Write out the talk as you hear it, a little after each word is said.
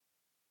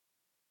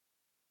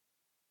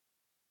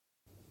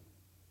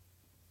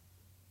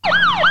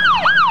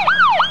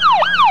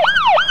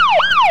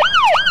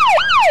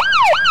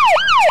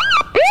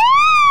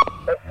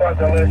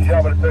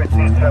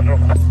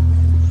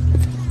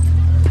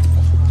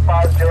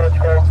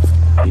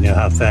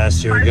how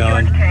fast you were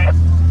going?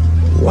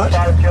 What?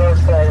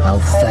 How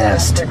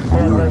fast you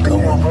were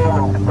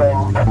going?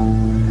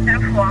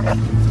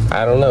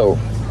 I don't know.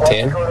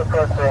 10?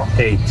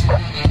 8.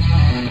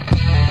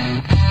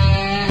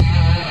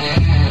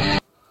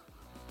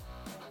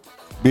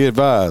 Be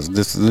advised,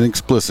 this is an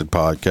explicit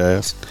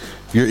podcast.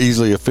 If you're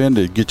easily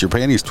offended, get your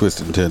panties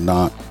twisted into a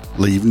knot.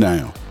 Leave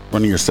now.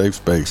 Run in your safe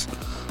space.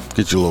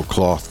 Get your little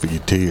cloth for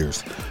your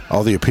tears.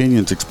 All the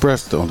opinions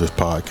expressed on this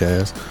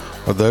podcast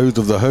are those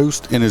of the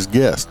host and his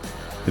guest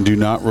and do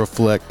not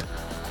reflect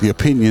the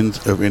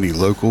opinions of any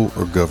local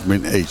or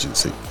government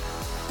agency.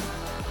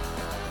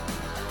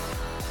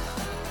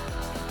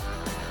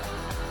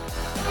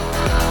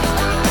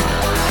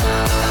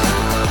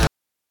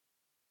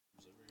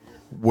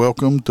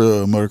 Welcome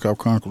to Motor Cop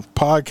Chronicles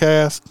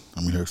podcast.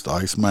 I'm your host,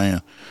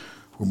 Iceman.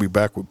 We'll be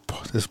back with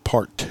this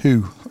part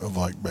 2 of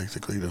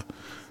basically the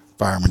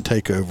fireman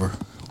takeover.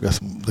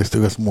 They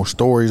still got some more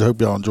stories. I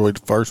hope y'all enjoyed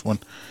the first one.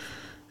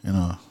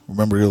 And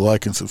remember to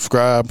like and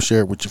subscribe,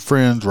 share it with your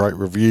friends, write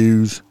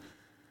reviews,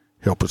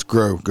 help us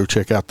grow. Go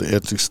check out the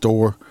Etsy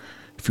store.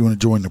 If you want to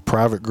join the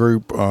private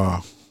group,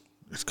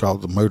 it's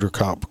called the Motor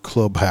Cop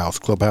Clubhouse.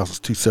 Clubhouse is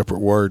 2 separate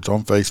words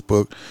on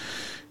Facebook.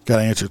 Got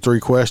to answer 3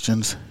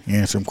 questions. You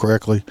answer them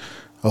correctly,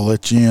 I'll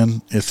let you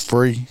in. It's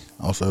free.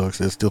 Also, like I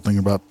said, still thinking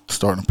about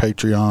starting a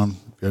Patreon.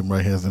 If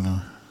anybody has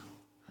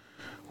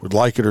would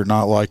like it or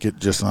not like it,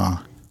 just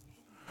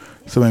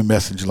somebody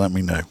message, let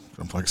me know.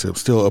 Like I said, I'm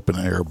still up in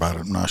the air about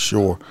it. I'm not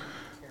sure.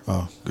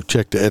 Go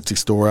check the Etsy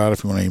store out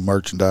if you want any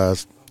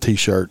merchandise,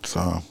 T-shirts,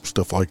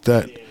 stuff like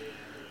that.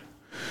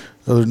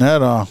 Other than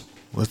that,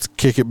 let's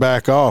kick it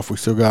back off. We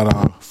still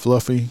got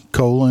Fluffy,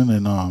 Colin,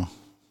 and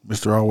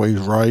Mr. Always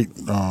Right,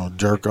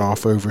 jerk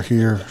off over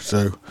here.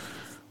 So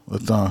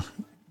let's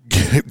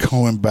get it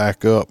going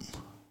back up.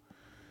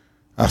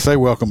 I say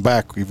welcome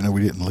back, even though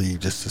we didn't leave.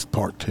 Just this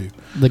part 2.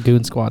 The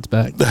Goon Squad's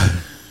back.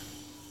 The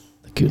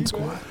Goon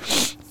Squad.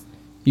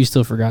 You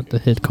still forgot to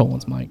hit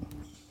Colin's mic.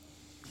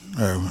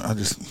 Oh,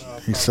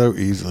 he's so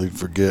easily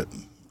forget.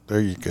 There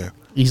you go.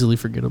 Easily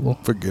forgettable.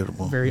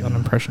 Forgettable. Very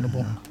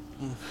unimpressionable.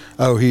 Yeah.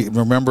 Oh,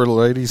 remember,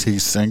 ladies,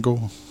 he's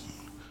single.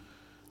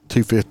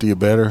 250 or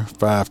better,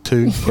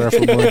 5'2",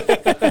 preferably.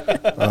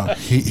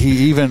 He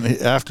even,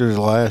 after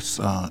the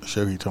last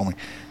show, he told me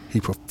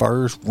he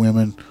prefers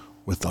women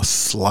with a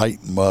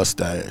slight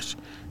mustache.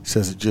 He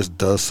says it just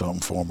does something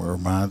for him. It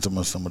reminds him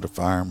of some of the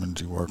firemen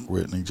he worked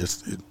with, and he's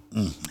just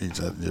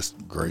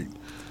great.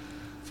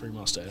 Free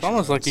mustache. It's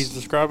almost like he's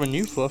describing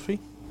you, Fluffy.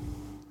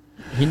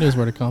 He knows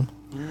where to come.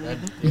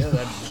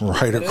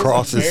 Right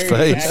across his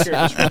face.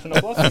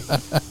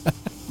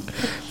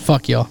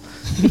 Fuck y'all.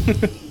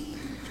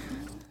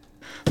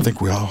 I think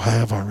we all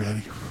have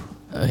already.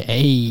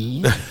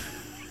 Hey.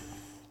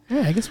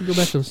 Yeah, I guess we go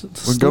back to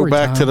we go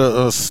back to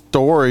the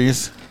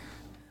stories.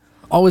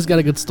 Always got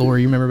a good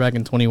story. You remember back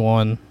in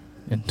 21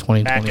 and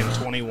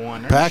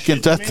 2021. Back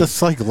in 21.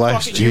 That's like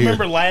last year. You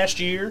remember last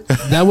year?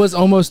 That was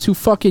almost 2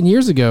 fucking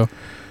years ago.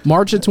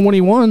 March of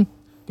 21.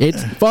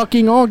 It's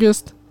fucking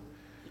August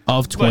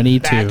of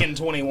 22. Back in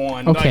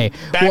 21. Okay.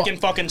 Back in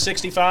fucking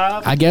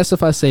 65? I guess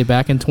if I say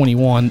back in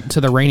 21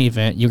 to the rain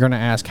event, you're going to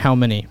ask how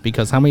many,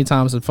 because how many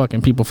times did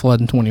fucking people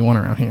flood in 21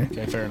 around here?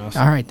 Okay, fair enough.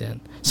 All right,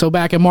 then. So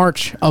back in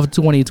March of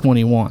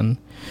 2021,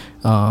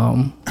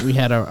 we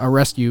had a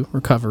rescue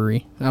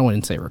recovery. I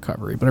wouldn't say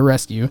recovery, but a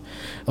rescue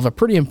of a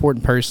pretty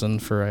important person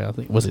for, I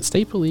think, was it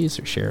state police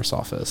or sheriff's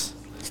office?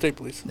 State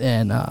police.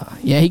 And,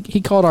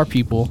 he called our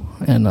people,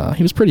 and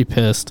he was pretty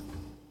pissed.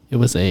 It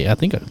was I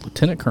think a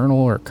lieutenant colonel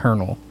or a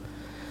colonel,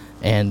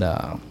 and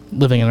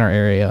living in our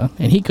area,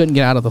 and he couldn't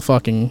get out of the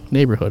fucking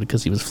neighborhood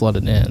because he was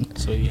flooded in.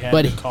 So you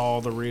had to call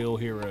the real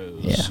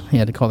heroes. Yeah, he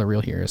had to call the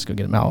real heroes to go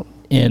get him out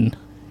in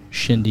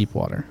shin deep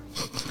water.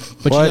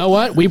 But you know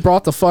what? We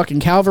brought the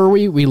fucking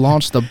cavalry. We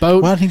launched the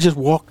boat. Why didn't he just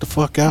walk the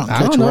fuck out and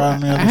catch a ride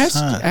on the other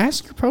side?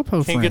 Ask your popo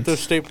Can't friends. get those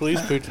state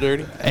police boots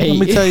dirty. Hey.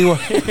 Let me tell you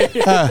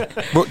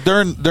what.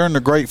 During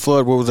the Great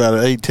Flood, what was that,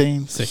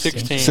 18?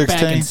 16. 16?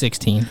 Back in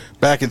 16.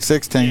 Back in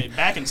 16. Yeah,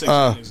 back in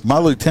 16. My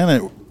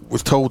lieutenant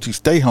was told to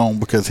stay home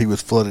because he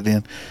was flooded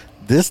in.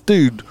 This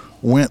dude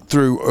went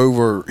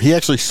through he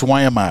actually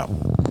swam out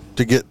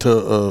to get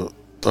to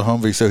the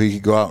Humvee so he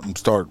could go out and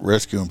start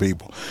rescuing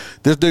people.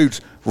 This dude's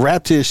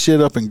wrapped his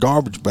shit up in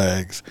garbage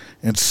bags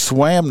and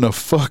swam the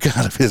fuck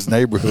out of his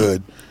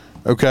neighborhood.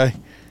 Okay?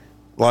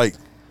 Like,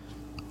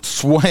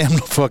 swam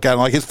the fuck out.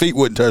 Like, his feet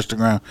wouldn't touch the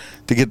ground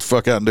to get the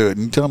fuck out and do it.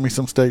 And you telling me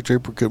some state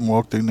trooper couldn't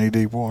walk through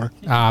knee-deep water?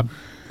 I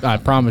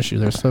promise you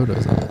there's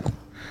photos of it.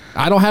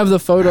 I don't have the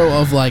photo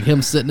of, like,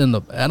 him sitting in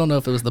I don't know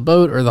if it was the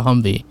boat or the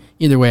Humvee.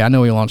 Either way, I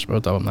know we launched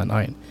both of them that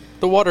night.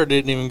 The water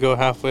didn't even go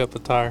halfway up the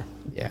tire.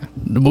 Yeah.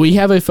 But we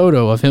have a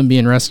photo of him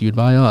being rescued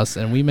by us,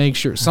 and we make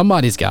sure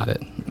somebody's got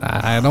it.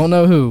 I don't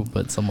know who,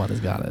 but somebody's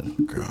got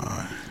it.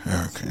 God.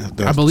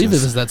 Okay. I believe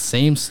it was that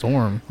same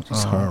storm.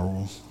 It's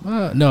horrible.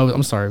 No,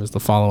 I'm sorry. It was the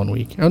following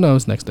week. Oh, no, it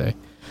was next day.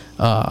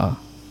 We had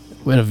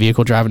a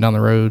vehicle driving down the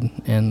road,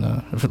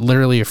 and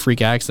literally a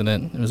freak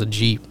accident. It was a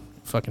Jeep.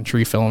 fucking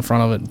tree fell in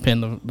front of it and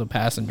pinned the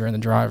passenger and the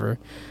driver.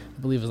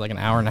 I believe it was like an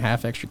hour and a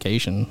half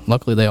extrication.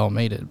 Luckily, they all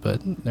made it,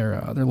 but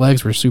their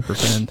legs were super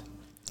pinned.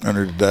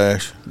 Under the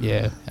dash.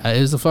 Yeah, it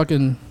was a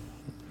fucking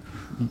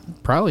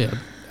probably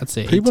I'd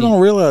say People 18.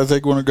 don't realize they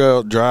want to go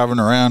out driving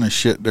around and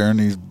shit during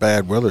these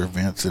bad weather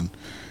events, and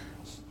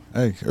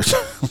hey,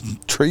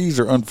 trees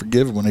are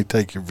unforgiving when they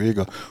take your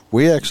vehicle.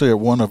 We actually at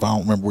one of, I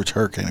don't remember which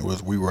hurricane it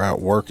was, we were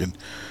out working,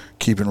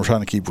 we're trying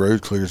to keep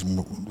roads clear,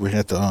 and we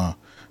had to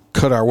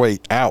cut our way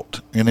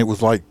out, and it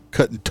was like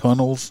cutting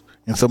tunnels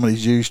in some of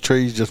these used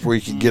trees just where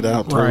you can get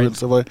out through and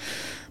stuff like that.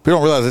 People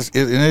don't realize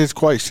it's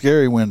quite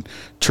scary when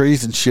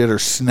trees and shit are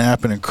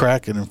snapping and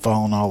cracking and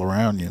falling all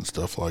around you and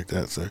stuff like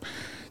that. So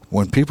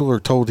when people are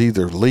told to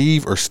either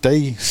leave or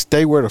stay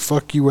where the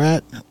fuck you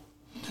at,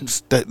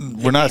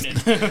 they're not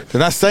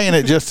saying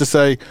it just to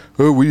say,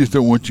 oh, we just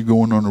don't want you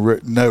going on the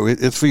road. No,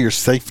 it's for your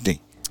safety.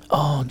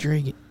 Oh,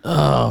 Drake.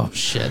 Oh,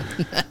 shit.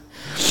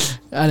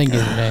 I didn't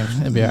get your name.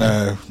 It'd be all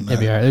right. No. It'd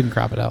be all right. They can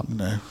crop it out.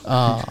 No,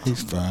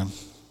 he's fine.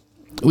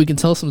 We can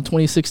tell some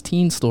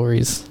 2016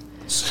 stories.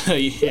 So,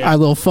 yeah. Our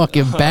little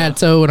fucking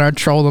Bateau and our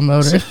trolling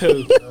motor.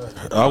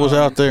 I was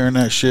out there in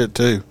that shit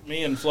too.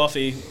 Me and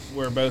Fluffy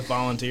were both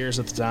volunteers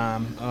at the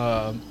time.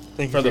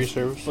 Thank for you for the your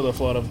service. for the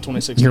flood of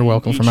 2016. You're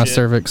welcome for Eat my shit.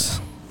 cervix.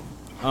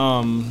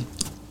 You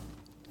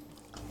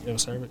have a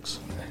cervix?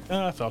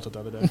 I felt it the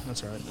other day.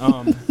 That's all right.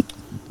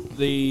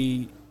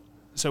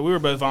 So we were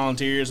both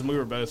volunteers, and we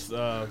were both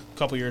a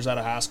couple years out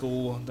of high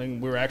school. I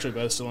think we were actually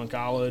both still in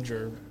college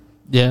or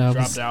Yeah,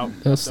 dropped out.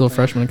 I was still a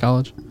freshman in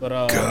college. But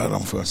God, I'm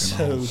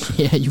fucking old. so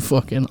Yeah, you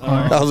fucking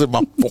are. I was in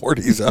my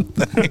 40s, I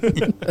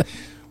think.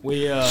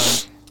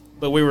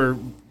 but we were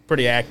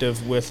pretty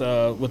active with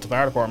the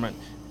fire department,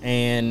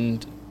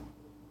 and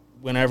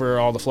whenever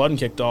all the flooding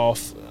kicked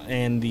off,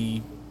 and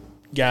the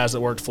guys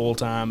that worked full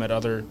time at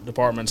other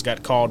departments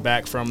got called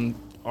back from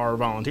our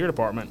volunteer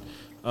department,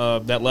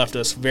 that left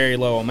us very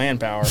low on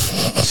manpower.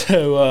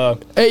 So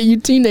Hey, you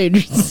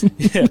teenagers.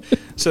 yeah,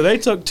 so they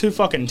took two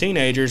fucking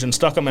teenagers and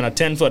stuck them in a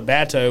 10-foot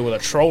Bateau with a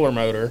troller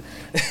motor,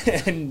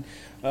 and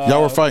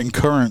Y'all were fighting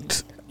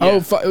currents. Oh,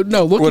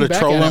 no, looking With a back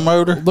trolling at it,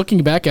 motor?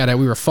 Looking back at it,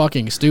 we were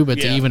fucking stupid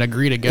to Yeah. even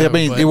agree to go. Yeah, I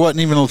mean, but- it wasn't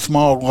even a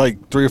small,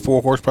 like 3 or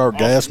 4 horsepower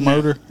gas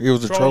motor. It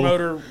was a troller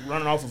troller. motor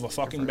running off of a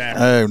fucking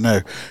battery. Oh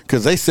no,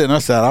 because they sent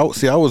us out. I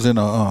was in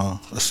a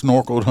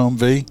snorkeled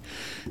Humvee,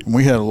 and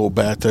we had a little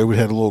Bateau. We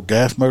had a little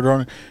gas motor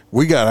on it.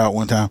 We got out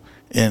one time,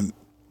 and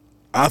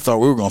I thought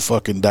we were gonna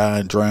fucking die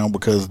and drown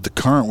because the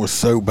current was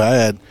so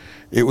bad.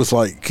 It was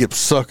like kept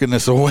sucking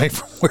us away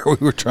from where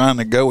we were trying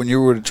to go when you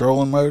were with a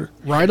trolling motor.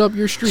 right up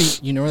your street,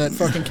 you know where that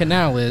fucking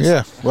canal is.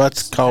 Yeah, well,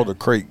 that's called a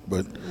creek,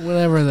 but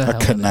Whatever the a hell.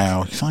 it is.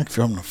 canal. It's like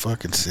from the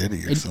fucking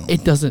city or something.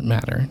 It doesn't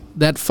matter.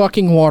 That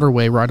fucking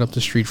waterway right up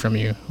the street from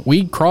you.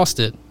 We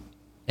crossed it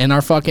in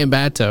our fucking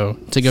Bateau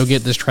to go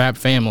get this trapped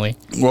family.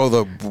 Well,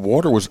 the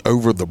water was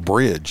over the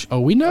bridge. Oh,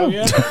 we know. Oh,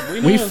 yeah,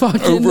 we We know.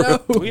 fucking know.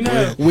 We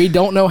know. We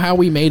don't know how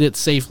we made it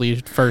safely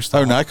first.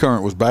 Oh, off. no, that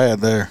current was bad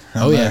there.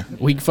 Oh yeah,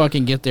 we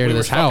fucking get there We to were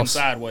this fucking house.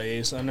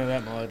 sideways. I know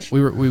that much.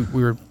 We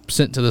were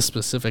sent to this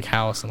specific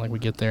house, and like we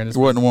get there, and It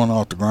wasn't the one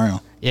off the ground.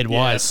 it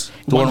was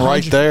The one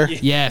right 100 there?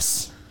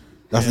 Yes.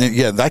 I think,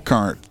 yeah, that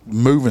current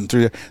moving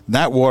through there.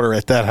 That water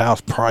at that house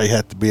probably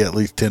had to be at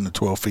least 10 to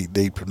 12 feet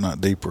deep, if not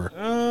deeper.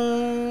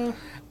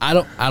 I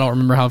don't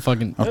remember how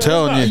fucking. I'm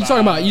telling you. You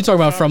talking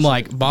about from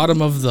like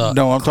bottom of the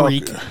No, I'm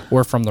creek talking-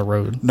 or from the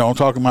road? No, I'm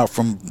talking about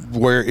from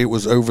where it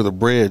was over the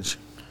bridge.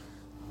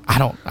 I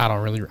don't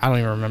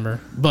even remember.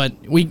 But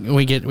we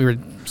were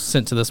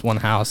sent to this one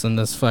house, and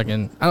this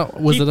fucking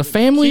was it a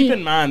family? Keep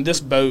in mind,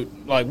 this boat,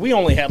 like, we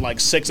only had like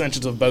 6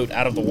 inches of boat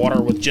out of the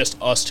water with just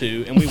us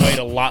two, and we weighed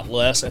a lot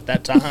less at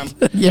that time.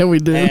 Yeah, we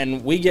did.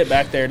 And we get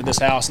back there to this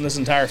house, and this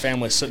entire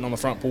family is sitting on the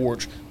front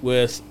porch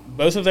with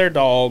both of their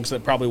dogs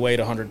that probably weighed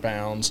 100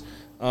 pounds.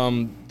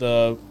 One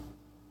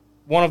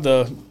of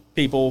the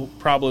people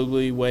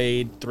probably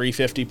weighed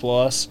 350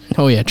 plus.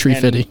 Oh yeah, tree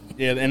And, fitty.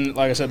 yeah, and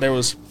like I said, there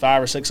was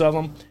 5 or 6 of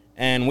them,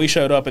 and we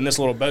showed up in this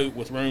little boat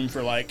with room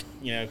for like a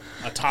Yeah,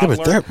 toddler.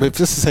 but if it's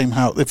the same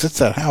house, if it's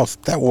that house,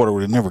 that water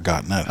would have never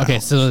gotten that Okay,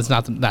 house. so it's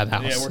not that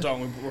house. Yeah, we're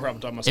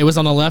probably talking about. It was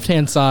on the left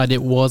hand side.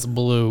 It was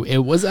blue. It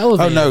was Oh,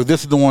 elevated. no,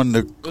 this is the one,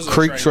 the This is a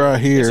creek's trailer. right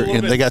It's a here, little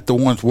and bit- they got the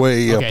ones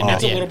way Okay, up now- off.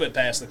 It's yeah. a little bit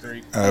past the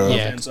creek.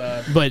 Yeah.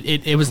 Inside. But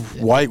it was.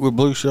 White with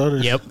blue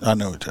shutters? Yep. I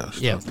know what y'all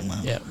Yep. talking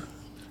about. Yep.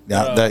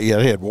 Yeah, they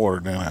had water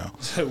in that house.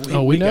 So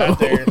Oh, we know. got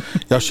there.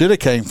 Y'all should have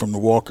came from the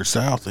Walker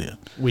South end.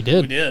 We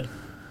did. We did.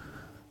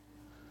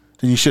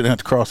 Then you shouldn't have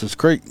to cross this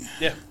creek.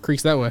 Yeah.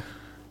 Creeks that way.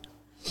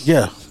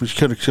 Yeah, we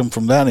could have come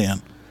from that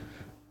end.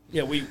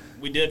 Yeah, we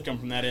did come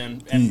from that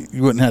end, And and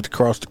you wouldn't have to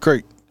cross the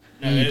creek.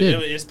 no, you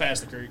did. it's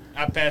past the creek.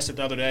 I passed it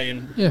the other day,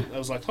 and Yeah. I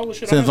was like, "Holy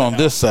shit!" Since I'm on in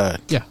this that house.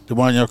 side. Yeah. The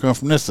one y'all come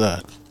from this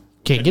side.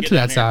 Can't get to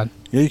get that down side.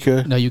 Yeah, you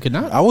could. No, you could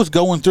not. I was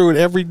going through it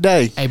every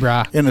day Hey,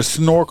 brah. in a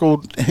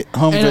snorkeled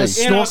Humvee. And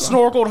a In a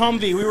snorkeled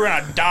Humvee, we were in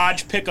a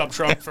Dodge pickup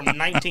truck from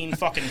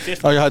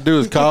 1950. All you had to do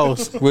is call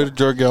us. We'd have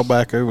jerked y'all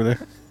back over there.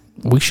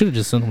 We should have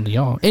just sent them to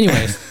y'all.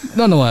 Anyways,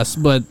 nonetheless,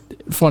 but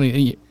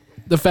funny.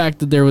 the fact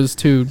that there was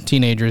 2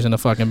 teenagers in a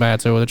fucking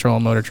bateau with a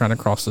trolling motor trying to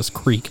cross this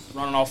creek.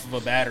 Running off of a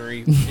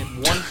battery.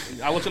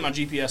 I looked at my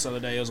GPS the other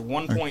day. It was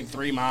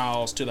 1.3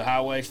 miles to the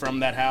highway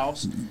from that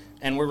house,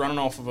 and we're running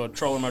off of a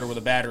trolling motor with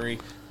a battery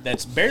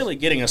that's barely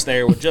getting us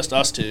there with just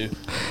us 2.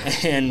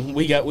 And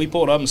we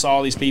pulled up and saw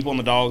all these people and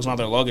the dogs and all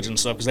their luggage and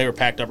stuff because they were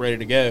packed up ready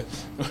to go.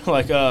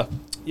 Like, yeah,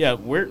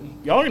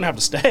 y'all are gonna have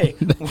to stay.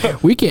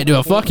 We can't do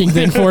a fucking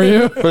thing for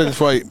you. Put it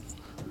this way,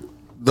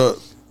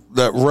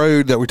 that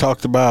road that we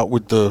talked about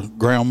with the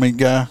ground meat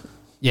guy,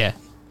 Yeah.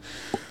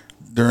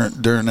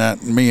 during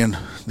that, me and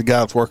the guy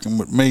that's working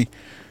with me,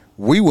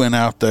 we went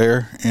out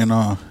there and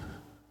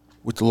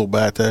with the little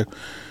bateau,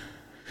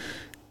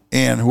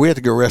 and we had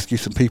to go rescue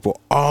some people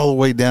all the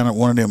way down at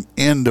one of them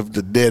end of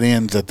the dead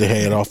ends that they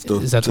had off the.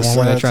 Is that the one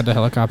where they tried to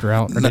helicopter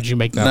out, or did you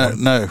make that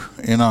one? No,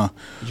 and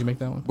Did you make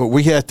that one? but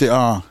we had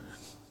to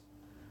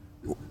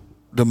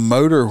the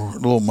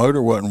little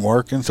motor wasn't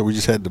working, so we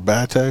just had the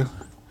bateau.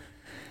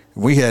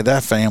 We had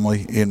that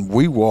family, and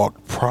we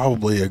walked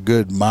probably a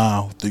good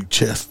mile through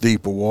chest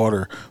deep of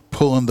water,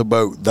 pulling the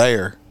boat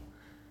there,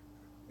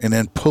 and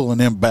then pulling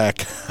them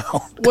back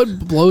out.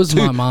 What blows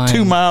my mind?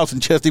 2 miles in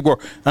chest deep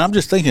water. And I'm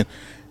just thinking,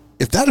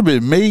 if that had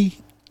been me,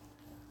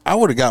 I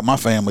would have got my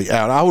family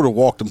out. I would have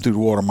walked them through the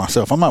water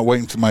myself. I'm not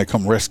waiting for somebody to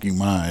come rescue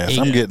my ass.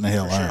 I'm getting the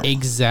hell out.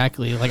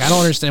 Exactly. Like, I don't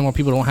understand why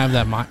people don't have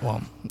that mind.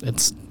 Well,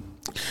 it's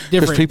Because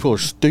different. people are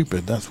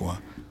stupid. That's why.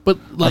 But,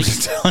 like,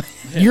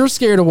 you're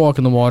scared to walk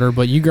in the water,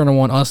 but you're going to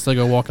want us to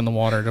go walk in the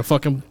water to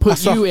fucking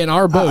put you in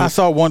our boat. I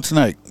saw one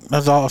snake.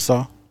 That's all I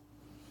saw.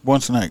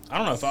 One snake. I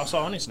don't know if I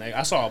saw any snake.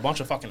 I saw a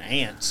bunch of fucking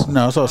ants.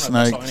 No, I saw don't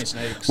know if I snakes. saw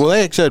any snakes. Well,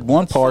 they actually had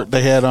one part.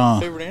 They had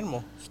Favorite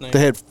animal? Snake. they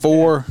had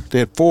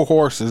four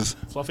horses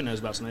Fluffy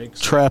knows about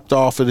snakes. trapped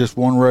off of this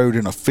one road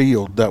in a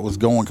field that was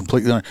going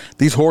completely under.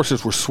 These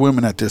horses were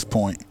swimming at this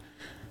point.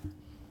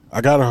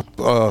 I got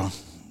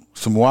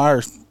some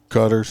wire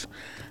cutters.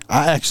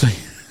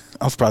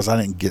 I'm surprised I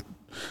didn't get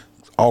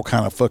all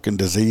kind of fucking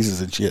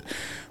diseases and shit,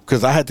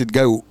 because I had to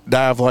go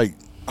dive, like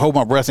hold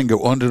my breath and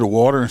go under the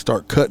water and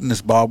start cutting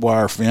this barbed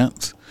wire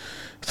fence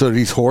so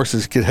these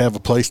horses could have a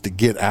place to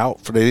get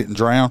out so they didn't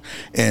drown.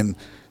 And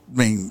I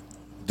mean,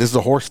 this is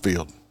a horse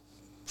field,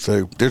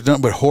 so there's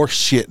nothing but horse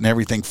shit and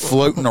everything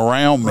floating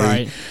around me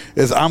Right.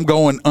 as I'm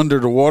going under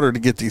the water to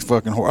get these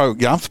fucking horses. Oh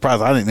yeah, I'm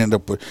surprised I didn't end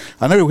up with.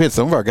 I know we had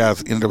some of our guys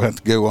ended up having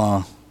to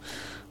go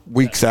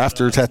weeks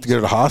afterwards, have to go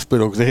to the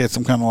hospital because they had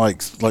some kind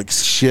of like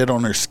shit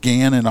on their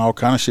skin and all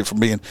kind of shit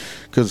from being,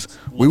 because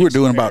we were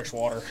doing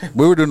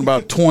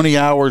about 20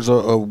 hours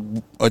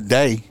a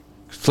day,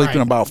 sleeping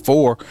Right. about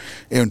 4,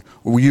 and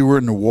you were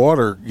in the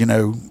water,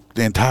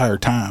 the entire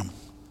time.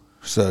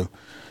 So,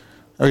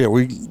 oh yeah,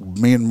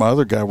 me and my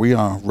other guy, we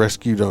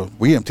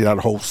we emptied out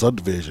a whole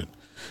subdivision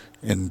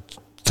and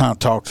trying to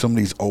talk some of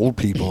these old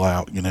people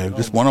out.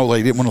 This one old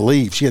lady didn't want to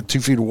leave. She had 2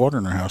 feet of water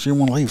in her house. She didn't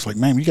want to leave. It's like,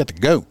 man, you got to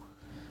go.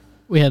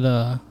 We had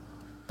the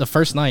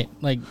first night,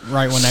 like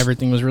right when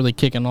everything was really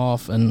kicking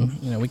off,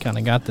 and we kind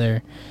of got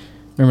there.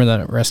 Remember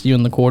that rescue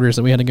in the quarters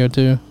that we had to go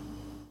to?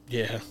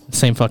 Yeah.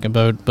 Same fucking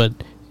boat, but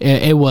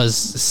it was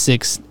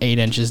 6-8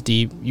 inches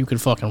deep. You could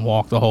fucking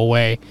walk the whole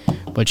way,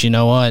 but you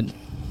know what?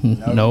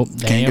 Nope.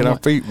 Can't get our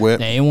feet wet.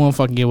 They ain't want to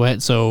fucking get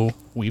wet, so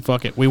we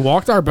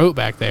walked our boat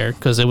back there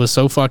because it was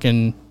so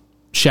fucking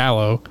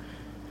shallow,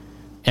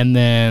 and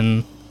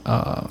then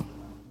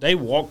They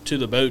walked to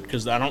the boat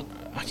because I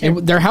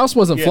can't. their house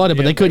wasn't flooded,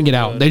 but they couldn't get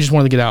out. They just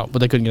wanted to get out, but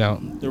they couldn't get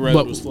out. The road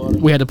But was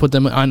flooded. We had to put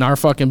them on our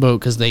fucking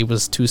boat because they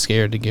was too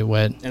scared to get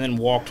wet. And then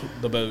walked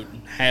the boat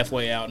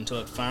halfway out until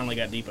it finally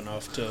got deep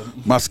enough to.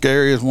 My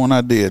scariest one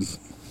I did,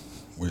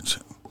 which,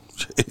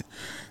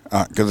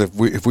 because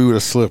if we would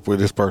have slipped with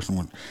this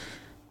person,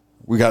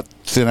 we got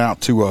sent out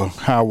to a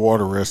high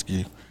water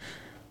rescue.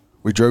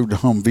 We drove the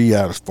Humvee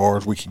out as far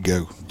as we could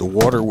go. The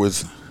water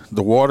was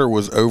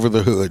over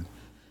the hood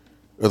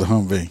of the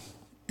Humvee,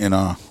 and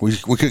we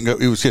couldn't go.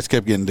 It was just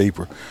kept getting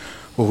deeper.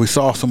 Well, we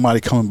saw somebody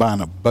coming by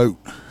in a boat,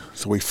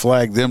 so we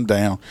flagged them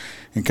down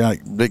and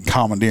kind of big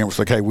commandeer was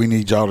like, "Hey, we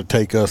need y'all to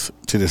take us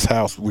to this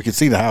house." We could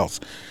see the house,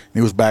 and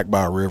it was back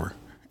by a river.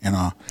 And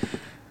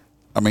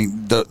I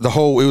mean, the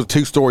whole, it was a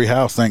 2-story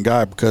house, thank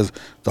God, because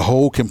the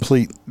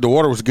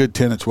water was a good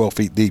 10 to 12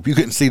 feet deep. You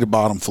couldn't see the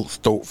bottom full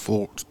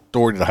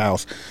story of the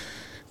house.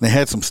 They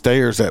had some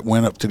stairs that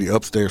went up to the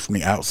upstairs from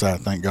the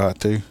outside, thank God,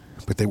 too.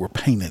 But they were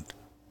painted.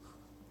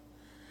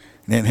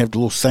 And they didn't have the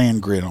little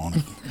sand grit on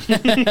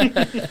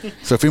it.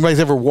 So if anybody's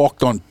ever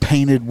walked on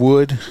painted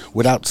wood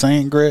without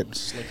sand grit,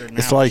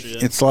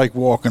 it's like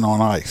walking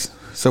on ice.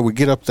 So we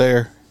get up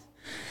there,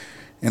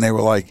 and they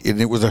were like,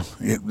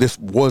 this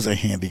was a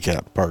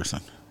handicapped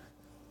person.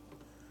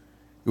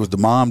 It was the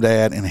mom,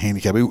 dad, and a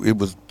handicap. It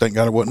was, thank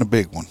God it wasn't a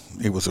big one.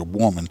 It was a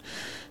woman.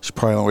 She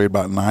probably only weighed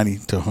about 90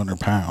 to 100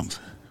 pounds.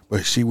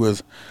 But she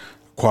was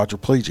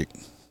quadriplegic.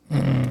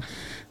 Mm-hmm.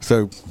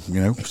 So,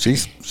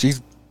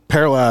 she's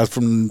paralyzed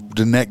from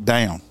the neck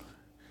down.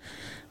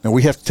 Now,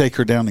 we have to take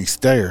her down these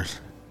stairs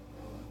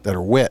that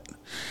are wet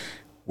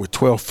with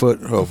 12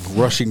 foot of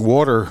rushing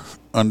water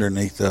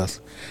underneath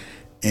us.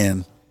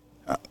 And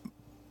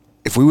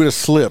if we would have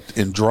slipped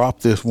and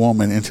dropped this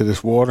woman into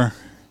this water,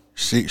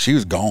 she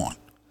was gone.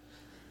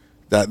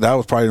 That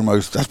was probably the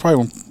most. That's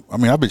probably. I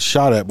mean, I've been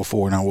shot at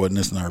before, and I wasn't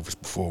this nervous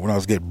before. When I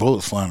was getting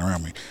bullets flying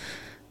around me,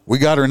 we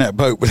got her in that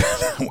boat, but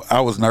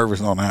I was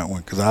nervous on that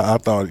one because I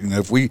thought,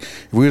 if we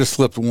would have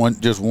slipped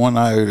just one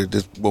iota,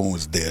 this woman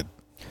was dead.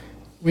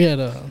 We had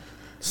a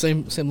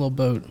same little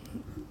boat.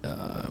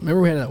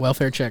 Remember we had that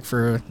welfare check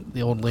for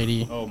the old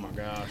lady? Oh my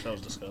gosh, that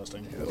was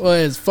disgusting. Well,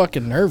 it's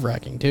fucking nerve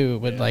wracking too.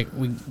 But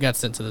we got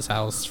sent to this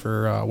house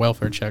for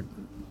welfare check.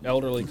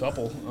 Elderly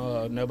couple,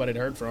 nobody had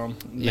heard from.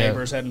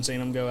 Neighbors hadn't seen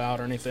them go out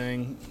or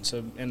anything.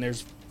 So, and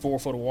there's 4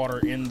 foot of water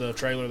in the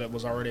trailer that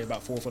was already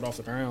about 4 foot off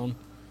the ground.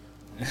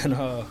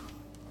 And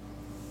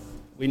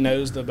we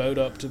nosed the boat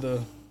up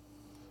to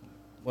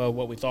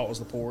what we thought was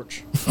the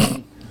porch,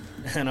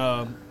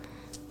 and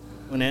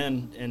went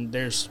in, and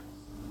there's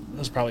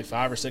probably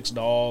 5 or 6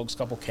 dogs, a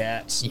couple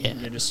cats,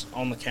 just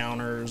on the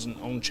counters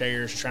and on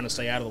chairs, trying to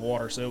stay out of the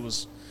water. So it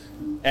was,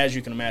 as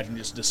you can imagine,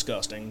 just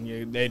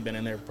disgusting. They'd been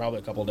in there probably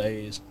a couple of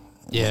days.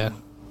 Yeah,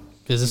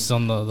 because this is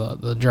on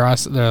the dry,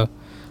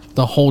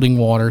 the holding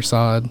water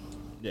side.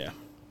 Yeah,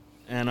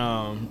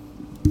 and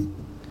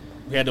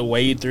we had to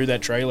wade through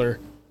that trailer,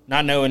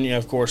 not knowing,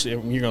 of course, if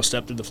you're going to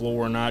step through the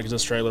floor or not, because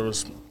this trailer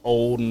was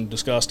old and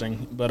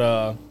disgusting.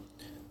 But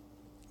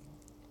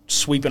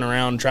sweeping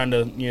around trying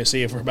to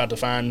see if we're about to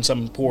find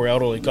some poor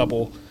elderly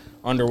couple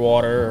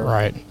underwater.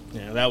 Right.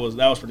 Yeah, that was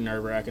pretty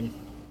nerve wracking.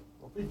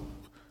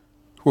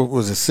 What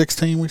was it,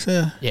 16 we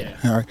said? Yeah.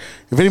 All right.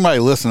 If anybody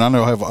listen, I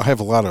know I have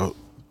a lot of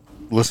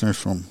listeners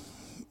from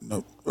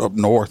up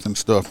north and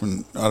stuff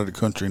and out of the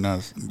country, not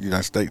the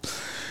United States.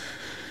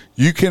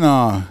 You can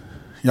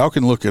y'all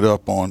can look it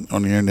up on the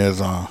internet. There's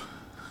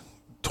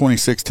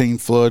 2016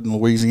 flood in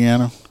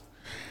Louisiana.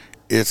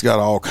 It's got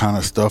all kind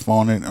of stuff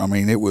on it. I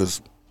mean, it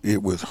was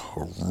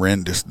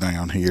horrendous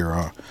down here.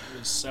 It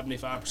was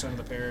 75% of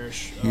the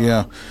parish.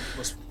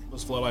 Was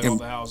flooding all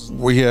the houses.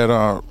 We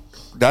had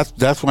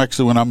that's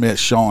actually when I met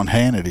Sean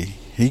Hannity.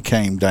 He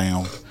came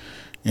down,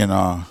 and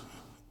I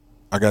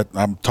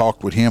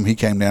talked with him. He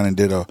came down and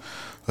did a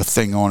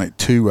thing on it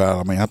too.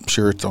 I mean, I'm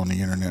sure it's on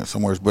the internet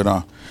somewhere,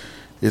 but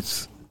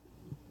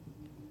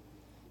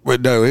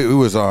But no,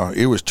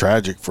 it was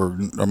tragic for,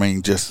 I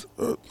mean, just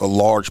a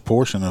large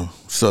portion of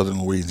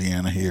southern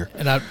Louisiana here.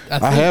 And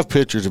I have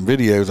pictures and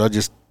videos. I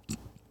just,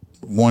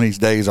 one of these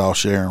days I'll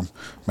share them,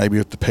 maybe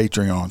with the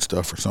Patreon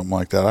stuff or something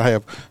like that. I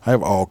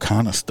have all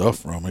kind of stuff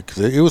from it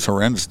because it was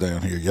horrendous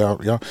down here.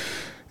 Y'all,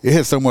 it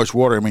had so much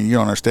water. I mean, you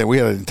don't understand. We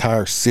had an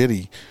entire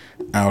city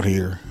out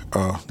here.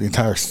 The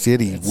entire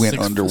city went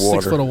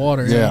underwater. 6 foot of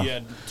water. Yeah. You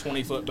had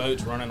 20-foot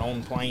boats running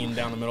on plane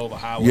down the middle of a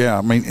highway. Yeah,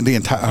 I mean, the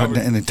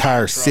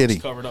entire city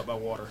covered up by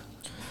water.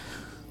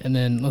 And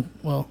then,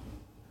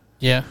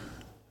 yeah.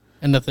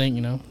 And the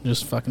thing,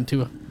 just fucking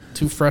two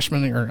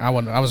freshmen, or I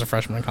was a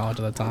freshman in college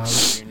at that time.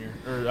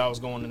 I was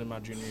going into my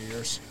junior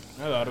years.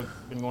 No, I'd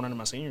have been going into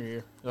my senior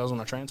year. That was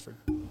when I transferred.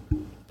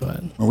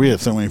 But we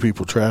had so many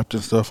people trapped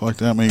and stuff like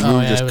that. I mean,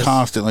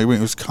 it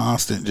was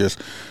constant.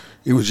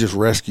 It was just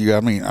rescue.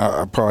 I mean,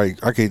 I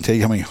can't tell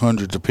you how many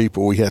hundreds of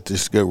people we had to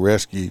just go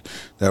rescue.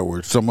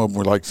 Some of them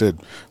were, like I said,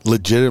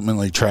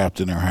 legitimately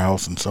trapped in their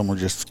house, and some were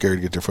just scared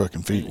to get their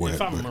fucking feet wet.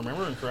 If I'm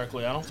remembering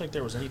correctly, I don't think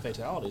there was any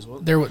fatalities.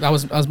 I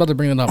was about to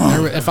bring it up.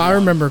 If I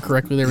remember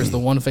correctly, there was the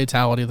one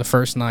fatality the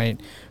first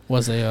night.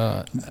 Was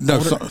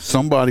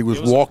somebody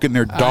was walking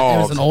their dog.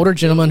 It was an older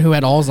gentleman who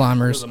had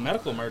Alzheimer's. It was a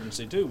medical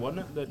emergency too,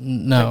 wasn't it?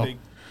 No.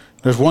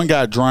 There's one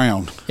guy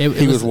drowned. He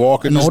was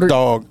walking his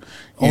dog,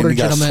 and he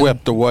got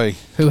swept away.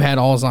 Who had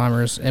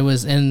Alzheimer's? It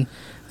was in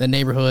the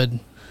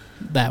neighborhood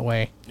that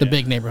way, the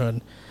big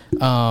neighborhood.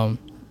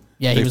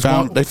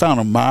 They found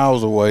him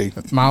miles away.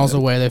 Miles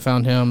away, they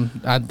found him.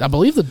 I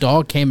believe the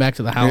dog came back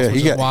to the house. Yeah,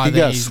 he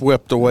got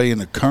swept away in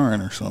the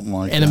current or something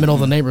like that. In the middle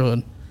of the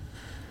neighborhood.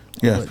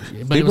 Yeah,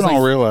 but people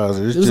don't realize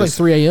it. It was like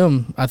 3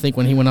 a.m., I think,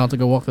 when he went out to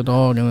go walk the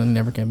dog, and then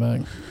never came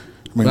back.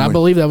 I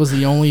believe that was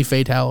the only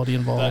fatality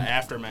involved. The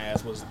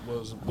aftermath was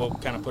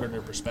what kind of put it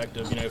into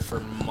perspective.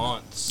 For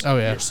months,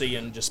 you're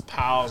seeing just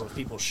piles of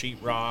people's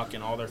sheetrock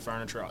and all their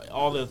furniture,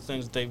 all the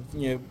things that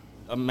they've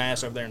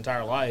amassed over their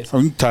entire life.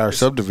 Entire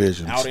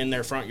subdivisions out in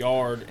their front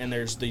yard, and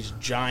there's these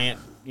giant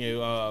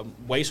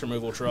waste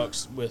removal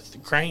trucks with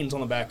cranes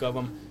on the back of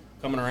them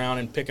coming around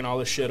and picking all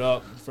this shit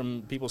up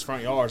from people's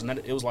front yards, and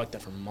it was like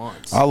that for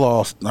months. I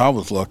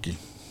was lucky.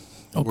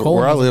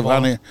 Where I live,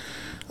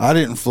 I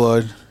didn't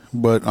flood.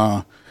 But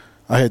I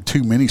had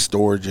too many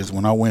storages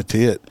when I went to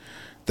it.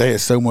 They had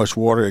so much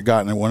water it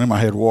got in one of them. I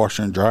had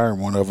washer and dryer.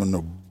 One of them,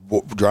 the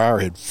dryer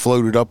had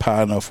floated up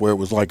high enough where it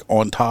was like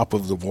on top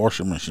of the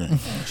washing machine.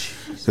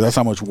 So that's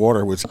how much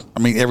water was. I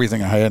mean,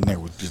 everything I had in there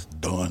was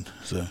just done.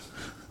 So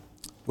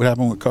what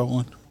happened with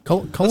Colin?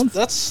 Colin?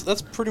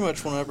 That's pretty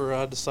much whenever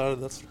I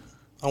decided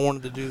I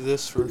wanted to do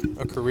this for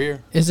a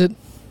career. Is it?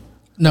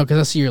 No, because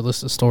I see your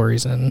list of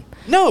stories and.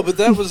 No, but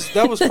that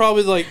was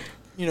probably like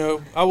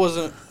I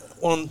wasn't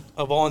on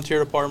a volunteer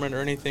department or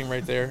anything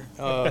right there,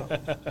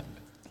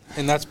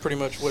 and that's pretty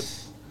much what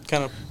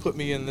kind of put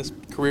me in this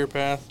career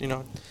path.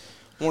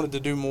 wanted to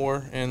do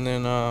more, and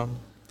then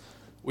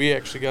we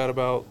actually got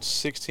about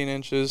 16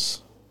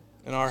 inches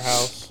in our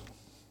house,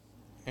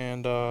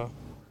 and I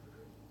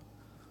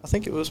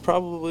think it was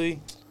probably,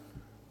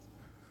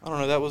 I don't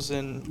know, that was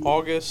in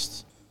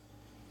August.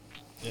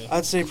 Yeah.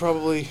 I'd say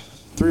probably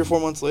 3 or 4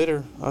 months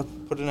later, I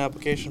put in an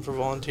application for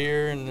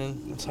volunteer, and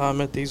then that's how I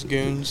met these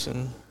goons,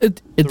 and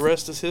the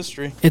rest is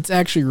history. It's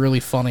actually really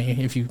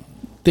funny if you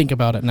think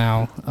about it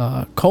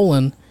now.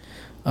 Colin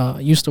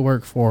used to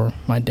work for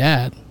my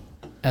dad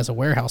as a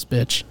warehouse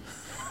bitch.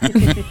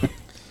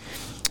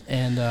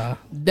 And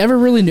never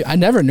really knew. I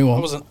never knew him. I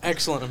was an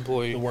excellent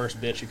employee. The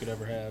worst bitch you could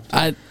ever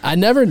have. I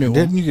never knew him.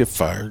 Didn't you get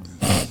fired?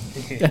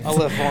 I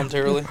left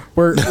voluntarily.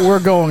 We're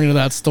going into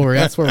that story.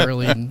 That's what we're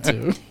leading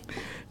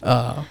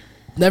to.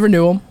 Never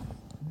knew him,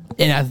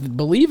 and I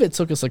believe it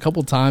took us a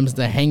couple times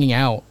to hanging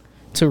out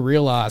to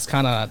realize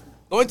kind of.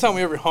 The only time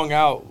we ever hung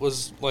out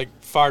was like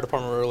fire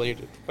department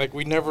related. Like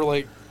we never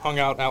like hung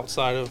out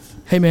outside of.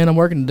 Hey man, I'm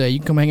working today. You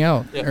can come hang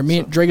out. Yeah, or me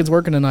and Dragon's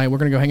working tonight. We're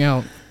gonna go hang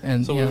out.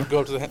 And So you we know, would go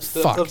up to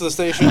fuck. up to the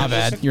station. My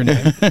bad. Your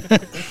name.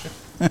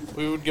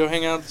 We would go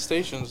hang out at the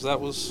stations. That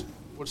was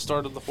what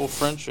started the whole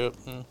friendship.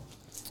 And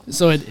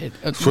So it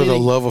For the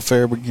love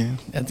affair began.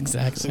 That's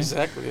that's exactly.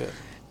 exactly it.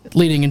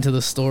 Leading into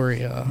the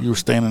story. You were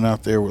standing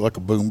out there with like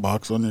a boom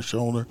box on your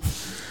shoulder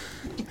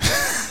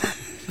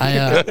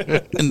I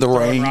in the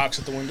Throwing rain. rocks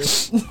at the window.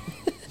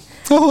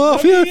 I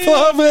love you,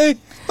 love me,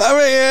 let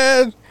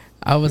me in.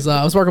 I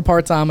was working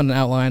part time at an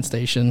outlying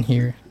station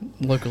here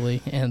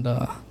locally, and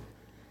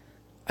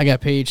I got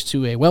paged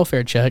to a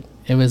welfare check.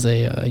 It was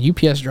a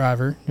UPS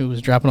driver who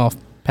was dropping off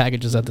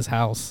packages at this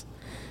house.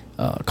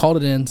 Called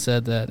it in,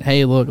 said that,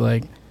 hey, look,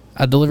 like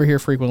I deliver here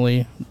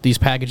frequently. These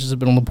packages have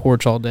been on the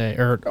porch all day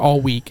or all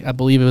week. I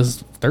believe it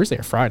was Thursday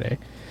or Friday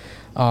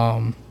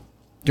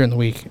during the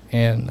week,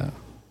 and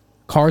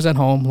cars at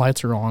home,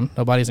 lights are on,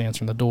 nobody's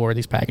answering the door.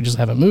 These packages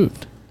haven't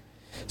moved.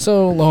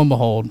 So lo and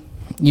behold,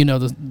 you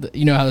know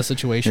you know how the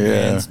situation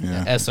ends.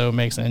 Yeah. SO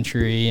makes an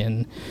entry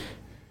and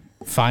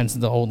finds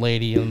the old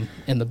lady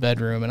in the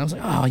bedroom, and I was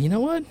like, oh, you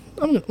know what?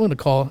 I'm gonna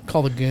call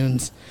the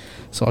goons.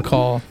 So I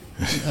call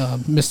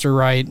Mr.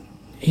 Wright.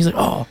 He's like,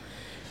 oh,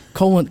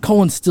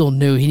 Colin's still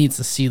new. He needs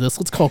to see this.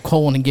 Let's call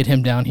Colin and get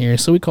him down here.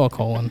 So we call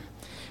Colin.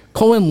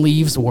 Colin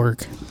leaves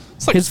work.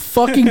 His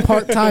fucking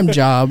part-time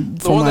job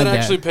The for one my that dad.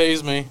 actually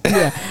pays me.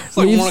 Yeah, It's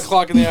like 1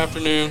 o'clock in the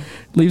afternoon.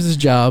 leaves his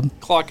job.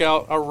 Clock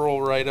out. I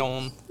roll right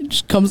on.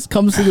 Just comes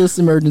to this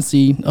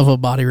emergency of a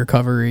body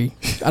recovery.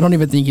 I don't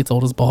even think he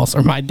told his boss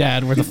or my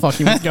dad where the fuck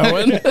he was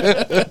going.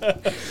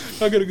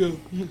 I gotta go.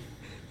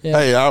 Yeah.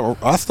 Hey,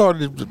 I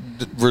started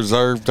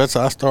reserve. That's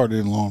how I started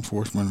in law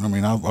enforcement. I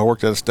mean, I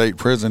worked at a state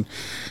prison,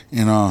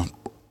 and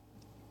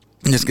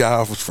this guy I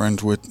was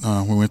friends with,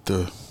 we went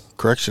to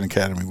Correction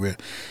Academy with.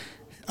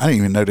 I didn't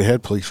even know they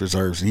had police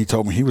reserves, and he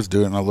told me he was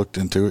doing it, and I looked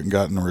into it and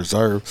got in the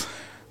reserve.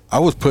 I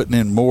was putting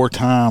in more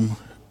time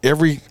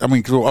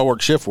cause I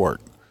work shift work.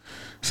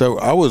 So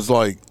I was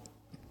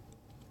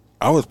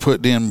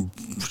putting in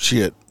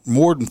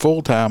more than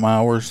full-time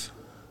hours.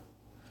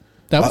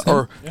 That was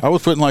him. I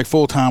was putting like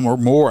full-time or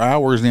more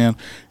hours in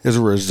as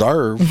a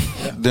reserve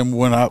than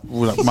when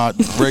my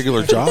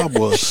regular job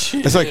was.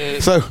 It's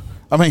like, so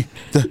I mean,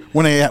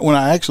 when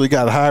I actually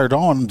got hired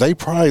on, they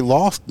probably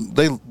lost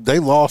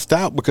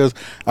out because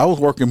I was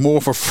working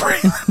more for free.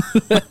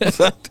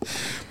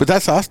 But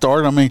that's how I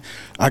started. I mean,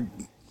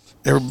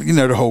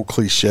 the whole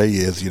cliche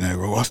is,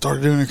 I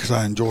started doing it because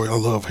I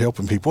love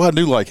helping people. I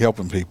do like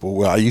helping people.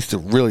 Well, I used to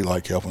really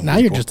like helping Now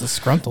people. you're just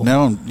disgruntled.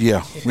 Now,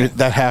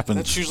 that happens.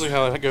 That's usually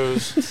how it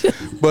goes.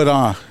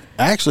 But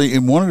actually,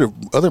 in one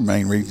of the other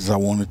main reasons I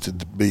wanted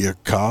to be a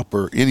cop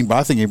or anybody,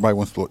 I think anybody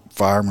wants to be a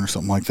fireman or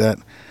something like that.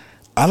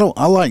 I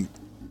like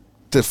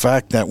the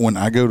fact that when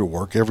I go to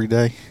work every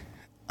day,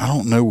 I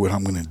don't know what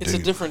I'm going to do. It's a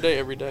different day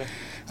every day.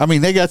 I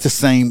mean, they got the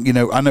same,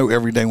 I know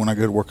every day when I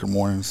go to work in the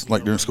mornings,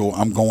 like during school,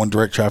 I'm going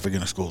direct traffic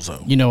in a school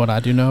zone. You know what I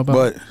do know about?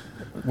 But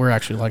We're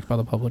actually liked by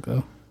the public,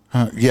 though.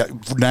 yeah,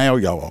 now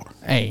y'all are.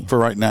 Hey. For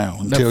right now,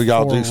 until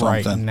y'all do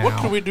Right something. now. What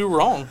can we do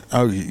wrong?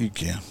 Oh, you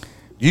can.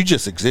 You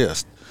just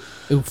exist.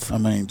 Oof. I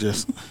mean,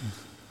 just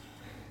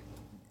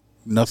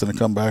nothing to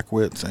come back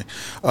with. Say.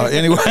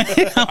 Anyway,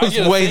 I I was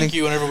get a waiting. thank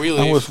you whenever we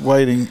leave. I was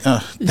waiting.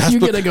 You're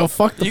going to go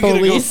fuck the You gotta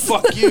go police.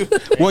 fuck you.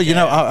 Well,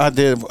 I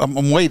did.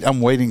 I'm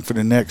waiting for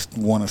the next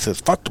one that says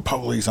 "fuck the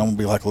police." I'm gonna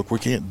be like, look, we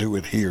can't do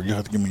it here. You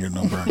have to give me your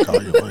number and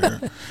call you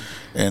later.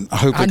 And I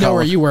hope I they know call.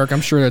 where you work.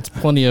 I'm sure that's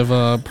plenty of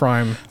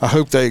prime. I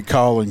hope they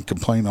call and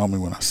complain on me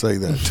when I say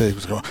that too.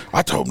 Because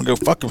I told him to go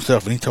fuck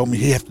himself, and he told me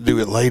he had to do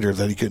it later.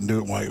 That he couldn't do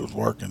it while he was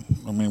working.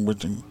 I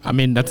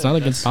mean, That's not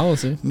against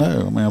policy.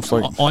 no. I mean, I'm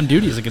like, On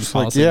duty is against it's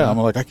like, policy. yeah. though. I'm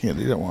like, I can't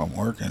do that while I'm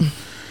working.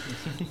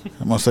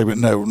 I'm gonna say, but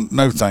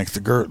no thanks.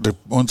 The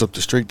ones up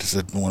the street that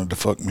said wanted to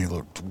fuck me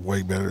looked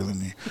way better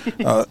than you.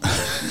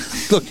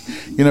 Look,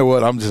 you know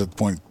what? I'm just at the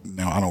point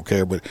now. I don't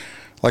care. But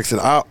like I said,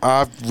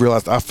 I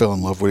realized I fell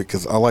in love with it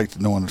because I liked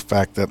knowing the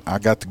fact that I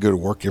got to go to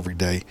work every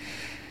day,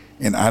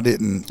 and I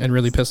didn't. And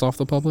really piss off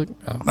the public?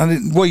 Oh.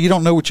 Well, you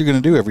don't know what you're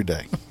going to do every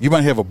day. You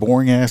might have a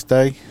boring ass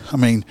day. I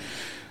mean,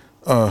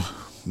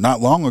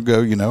 not long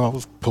ago, I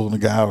was pulling a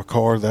guy out of a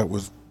car that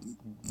was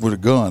with a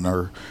gun,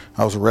 or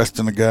I was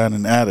arresting a guy in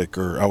an attic,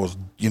 or I was,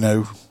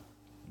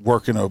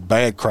 working a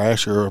bad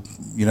crash, or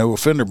a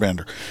fender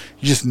bender.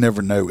 You just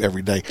never know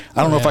every day.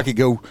 I don't know if I could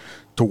go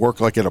to work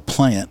like at a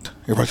plant.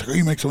 Everybody's like, "Oh,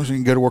 you make so much, you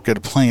can go to work at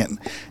a plant,"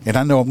 and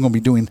I know I'm going to be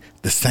doing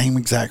the same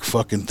exact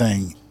fucking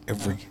thing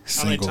every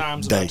single How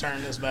many times day. have I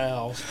turned this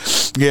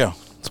valve? Yeah,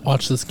 Let's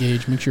watch this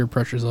gauge. Make sure your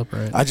pressure's up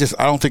right. I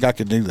don't think I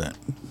could do that.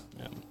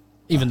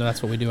 Even though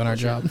that's what we do in our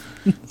job.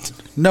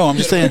 No, I'm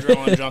just saying.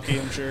 Adrenaline junkie,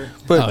 I'm sure.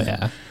 But, Oh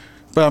yeah.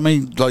 But I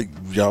mean, like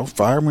y'all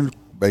firemen,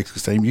 basically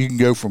same. You can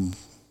go from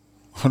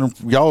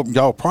 100.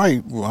 Y'all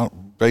probably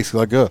basically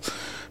like us.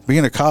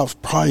 Being a cop's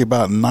probably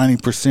about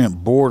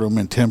 90% boredom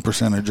and 10%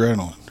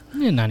 adrenaline.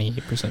 Yeah,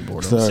 98%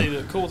 boredom. So- See,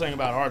 the cool thing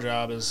about our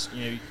job is,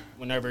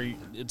 whenever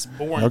it's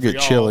boring Y'all for get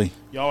y'all, chilly.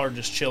 y'all are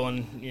just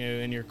chilling,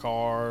 in your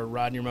car,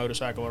 riding your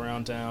motorcycle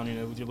around town,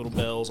 with your little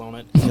bells on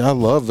it. Yeah, I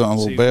love the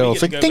little See, bell. we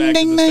It's get like to go ding, back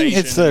to ding, the ding. station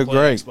It's so and play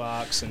great.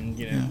 Xbox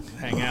and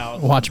hang out.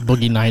 Watch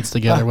Boogie Nights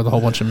together with a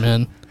whole bunch of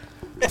men.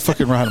 I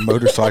fucking ride a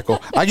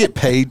motorcycle. I get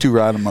paid to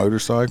ride a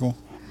motorcycle.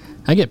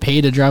 I get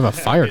paid to drive a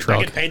fire I truck.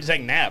 get paid to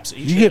take naps. Eat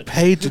You shit. get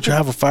paid to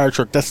drive a fire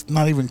truck. That's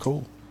not even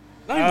cool.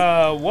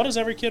 What does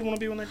every kid want to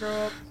be when they grow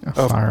up?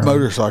 A A fire-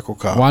 motorcycle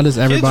cop. Why does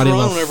everybody Kids run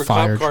love whenever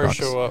fire cop cars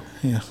trucks? show up.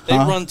 Yeah. They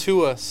Huh? run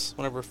to us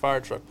whenever a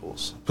fire truck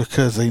pulls.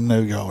 Because they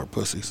know y'all are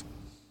pussies.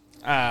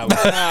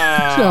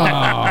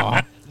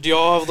 Aw. Do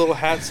y'all have little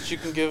hats that you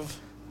can give?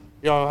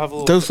 Y'all have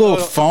little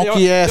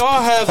funky ass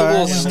Y'all have the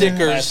little fire- stickers.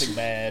 Plastic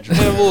badge. They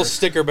have little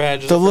sticker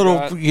badges. The I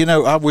little,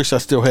 forgot. I wish I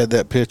still had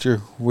that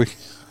picture.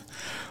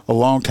 A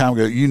long time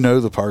ago,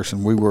 the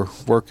person. We were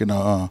working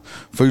a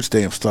food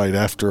stamp site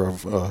after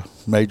a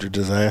major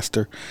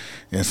disaster,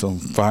 and some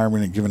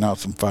firemen had given out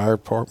some fire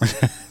department.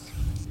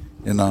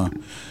 And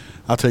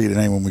I'll tell you the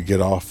name when we get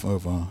off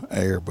of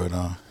air. But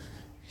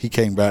he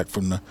came back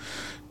from the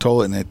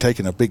toilet and had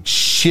taken a big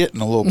shit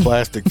in a little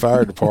plastic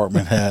fire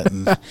department hat,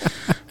 and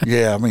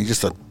yeah, I mean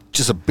just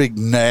a big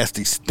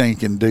nasty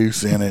stinking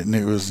deuce in it, and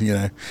it was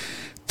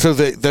So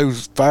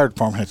those fire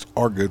department hats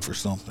are good for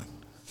something.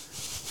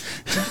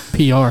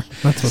 PR.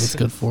 That's what it's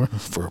good for.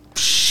 For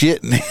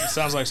shitting it.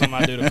 Sounds like something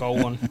I do to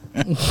Colin.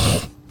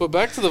 But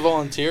back to the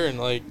volunteering,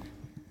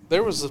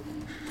 there was a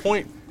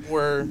point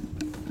where,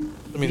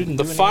 didn't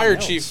the do fire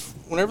anything else. chief,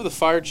 whenever the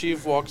fire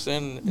chief walks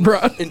in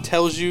Bruh. and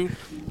tells you,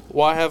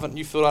 why haven't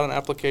you filled out an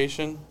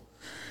application?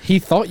 He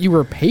thought you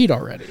were paid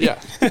already. Yeah.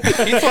 He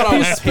thought I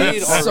was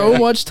paid already. So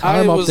much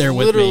time I up was there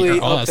with me. literally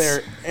or up us.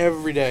 there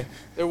every day.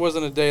 There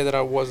wasn't a day that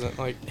I wasn't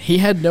He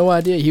had no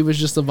idea. He was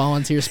just a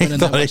volunteer spending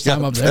that thought he much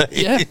time got up there.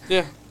 paid. Yeah.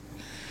 yeah.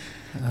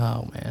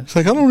 Oh man. It's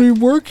like, I don't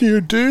even work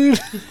here, dude.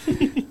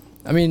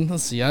 I mean,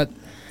 let's see.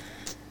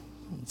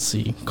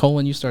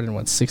 Colin, you started in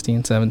what,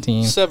 16,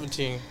 17?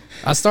 17.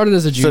 I started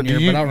as a So junior,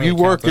 do you, but I don't really you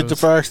work count at the those.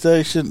 fire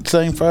station,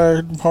 same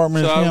fire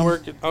department So as him?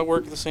 I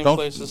work at the same Don't-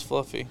 place as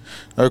Fluffy.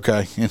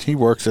 Okay, and he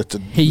works at the.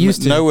 He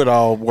used to.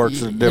 Know-it-all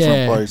works at a different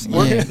Yeah. place.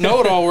 Yeah.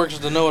 Know-it-all works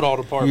at the know-it-all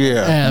department.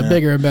 Yeah,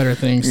 Bigger and better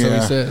things. So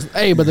Yeah. he says,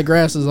 "Hey, but the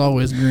grass is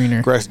always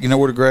greener." Grass. You know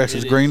where the grass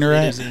is greener It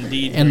at? is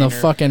indeed And the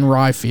greener. fucking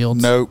rye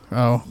fields. Nope.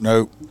 Oh,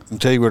 Nope. I'll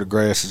tell you where the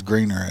grass is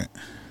greener at.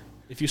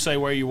 If you say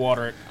where you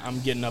water it, I'm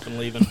getting up and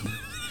leaving.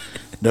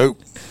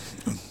 Nope.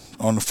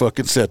 On the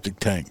fucking septic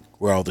tank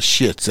where all the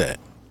shit's at.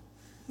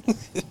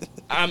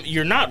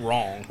 You're not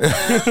wrong.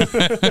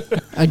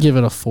 I give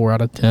it a 4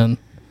 out of 10.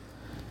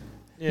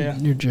 Yeah.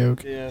 Your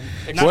joke. Yeah.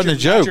 It wasn't a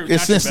joke.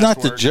 It's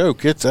not the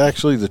joke. It's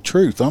actually the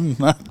truth. I'm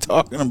not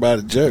talking about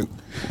a joke.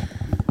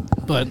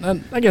 But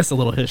I guess a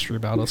little history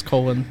about us.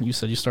 Colin, you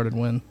said you started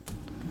when?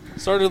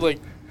 Started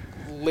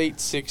late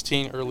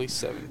 16, early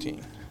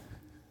 17.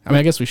 I mean,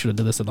 I guess we should have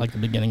did this at the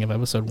beginning of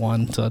episode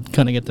 1 to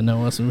kind of get to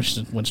know us, and we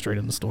just went straight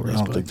into stories. I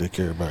don't but think they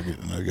care about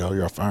getting to know y'all.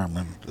 You're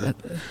firemen.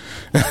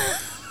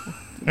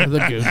 we're the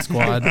Goon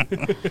Squad.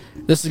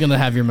 This is gonna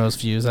have your most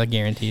views, I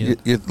guarantee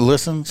it. It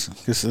listens.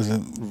 This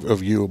isn't a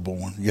viewable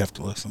one. You have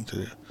to listen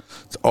to it.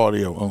 It's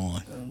audio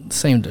only.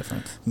 Same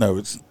difference. No,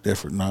 it's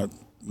different. No.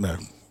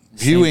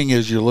 Viewing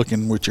is you're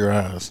looking with your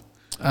eyes.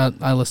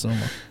 I listen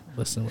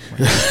with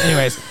my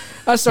Anyways,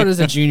 I started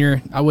as a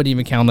junior. I wouldn't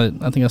even count it.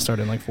 I think I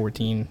started in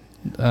 14.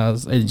 I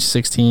was age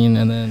 16,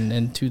 and then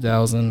in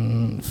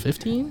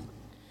 2015,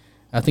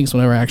 I think it's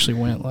whenever I actually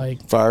went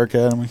Fire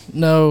Academy.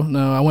 No,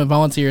 I went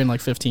volunteer in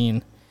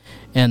 15,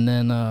 and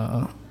then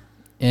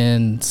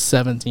in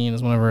 17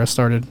 is whenever I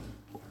started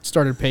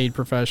paid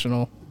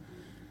professional,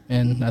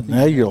 and I think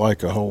Now you're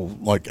like a whole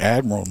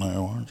admiral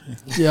now, aren't you?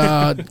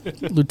 yeah,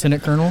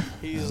 lieutenant colonel.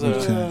 He's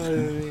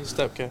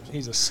step captain.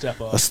 He's a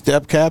step up. A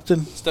step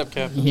captain. Step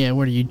captain. Yeah,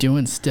 what are you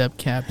doing, step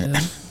captain?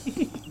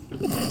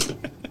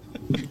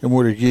 And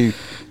what are you?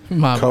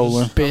 My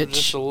Colin. I'm just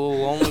bitch. a little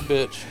lonely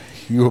bitch.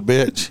 You a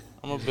bitch.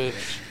 I'm a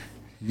bitch.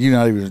 You're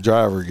not even a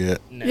driver yet.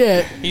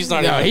 Yeah, He's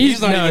not no, even. he's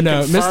He's not even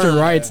no. Mr. confirmed.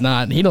 Wright's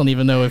not. He don't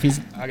even know if he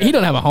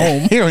don't have a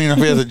home. He don't even know if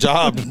he has a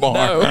job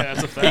tomorrow. Yeah,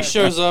 that's a fact. He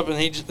shows up and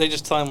they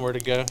just tell him where to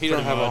go. He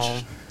don't have much. a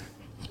home.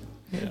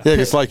 Yeah,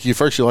 it's like you're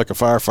like a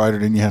firefighter,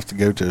 then you have to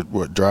go to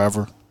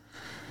driver.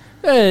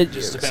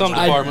 Just depends Some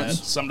on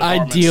departments. Some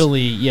departments.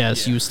 Ideally,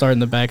 yes, Yeah. you start in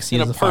the back seat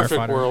In as a a perfect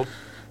firefighter, world.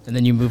 and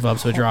then you move up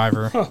to a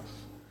driver.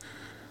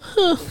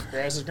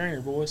 Grass is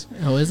greener, boys.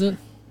 Oh, is it?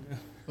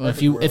 Well,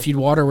 if you'd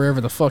water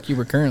wherever the fuck you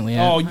were currently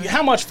at. Oh,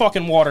 how much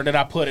fucking water did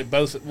I put at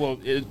both? Well,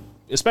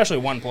 especially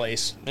one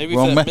place. Maybe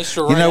Well, if ma- that Mr.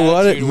 you Right know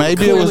what? attitude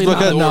Maybe would- it was Clearly not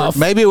because enough.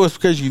 maybe it was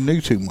because you knew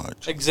too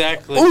much.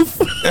 Exactly.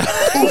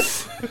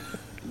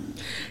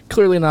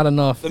 Clearly not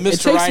enough. The Mr. It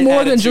takes Right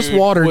more than just attitude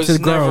water was to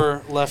grow.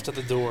 never left at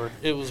the door.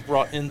 It was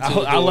brought into the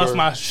door. I left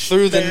my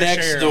through the fair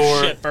next share of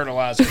door. shit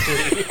fertilizer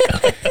too.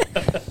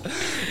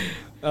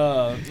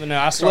 No,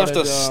 I started.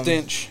 Left a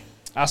stench.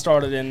 I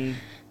started in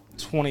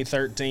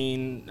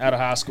 2013 out of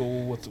high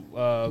school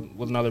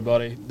with another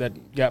buddy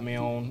that got me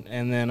on,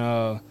 and then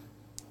I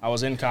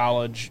was in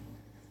college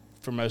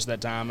for most of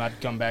that time.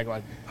 I'd come back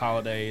like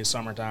holidays,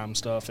 summertime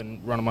stuff,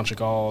 and run a bunch of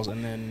calls,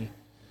 and then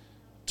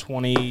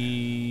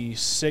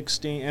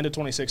 2016, end of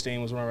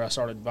 2016 was whenever I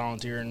started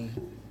volunteering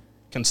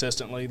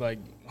consistently, like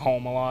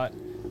home a lot,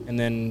 and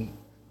then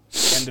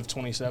end of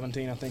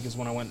 2017 I think is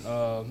when I went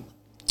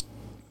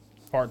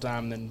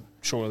part-time, then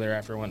shortly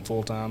thereafter I went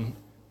full-time.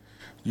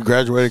 You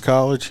graduated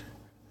college?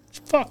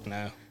 Fuck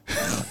no,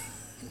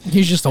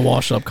 He's just a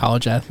washed-up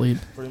college athlete.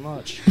 pretty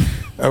much.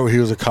 Oh, he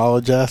was a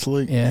college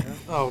athlete? Yeah.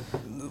 Oh,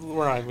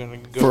 we're not even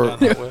going to go For- down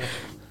that way.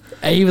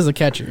 Hey, he was a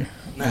catcher.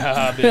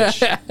 Nah,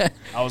 bitch.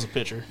 I was a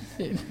pitcher.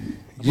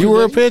 You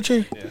were a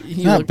pitcher?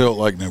 He Not looked, built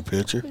like no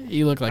pitcher.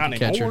 he looked like Not a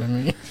catcher to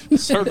anymore. me.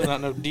 Certainly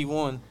not no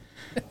D1.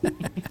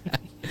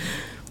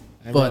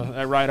 But-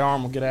 That right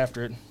arm will get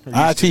after it.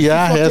 ITI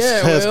has,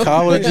 yeah, has well.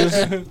 colleges.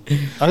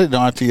 I didn't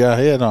know ITI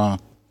had a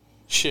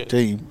Shit.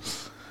 team.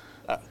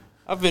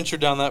 I ventured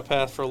down that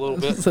path for a little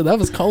bit. So that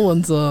was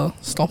Colin's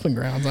stomping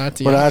grounds.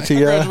 ITI. But I ITI,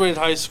 graduated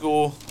high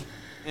school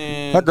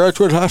and I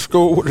graduated high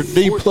school with a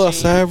D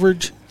plus 14.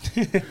 average.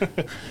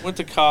 went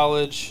to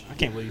college. I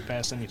can't believe you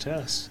passed any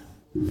tests.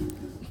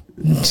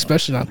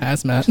 Especially not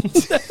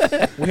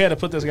hazmat. We had to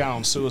put this guy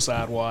on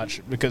suicide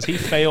watch because he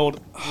failed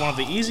one of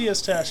the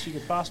easiest tests you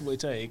could possibly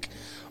take.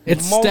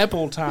 It's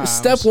multiple times.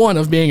 Step one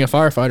of being a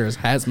firefighter is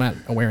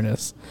hazmat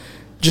awareness.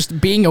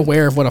 Just being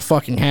aware of what a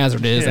fucking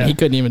hazard is, Yeah. and he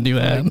couldn't even do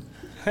that.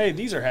 Hey,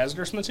 these are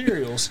hazardous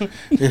materials.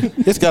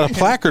 It's got a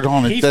placard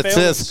on He it that failed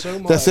says so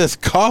much. that says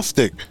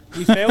caustic.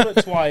 He failed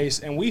it twice,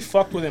 and we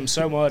fucked with him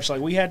so much.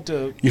 Like we had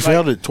to. You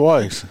failed it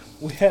twice.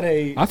 We had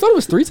a. I thought it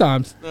was 3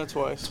 times. No,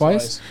 twice.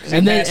 Twice. Twice.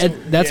 And then He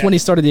passed- that's yeah. when he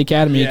started the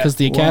academy Yeah. because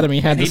the academy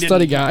had He the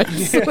study didn't-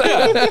 guys.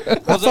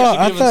 I was thought-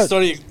 actually given thought-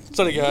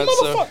 study guide,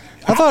 so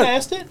I thought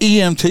passed it.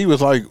 EMT was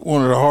like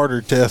one of the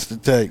harder tests to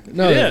take.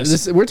 No, It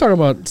is. we're talking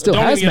about still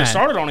Don't even get hazmat.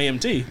 started on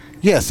EMT.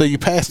 Yeah, so you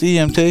passed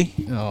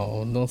EMT.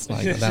 No, let's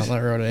not go down that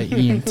road at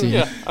EMT.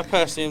 yeah, I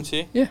passed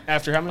EMT.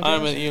 After how many I'm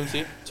times? an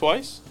EMT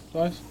twice.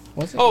 Twice?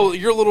 What's it? Oh,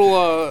 your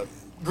little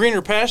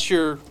greener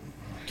pasture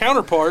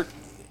counterpart.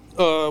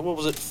 What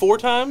was it? 4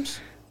 times?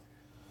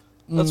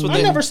 That's what I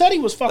they. never said he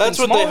was fucking That's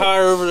what smart. they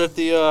hire over at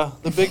the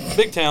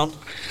big town.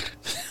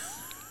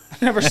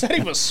 I never said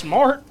he was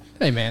smart.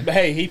 Hey, man. But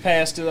hey, he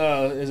passed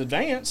his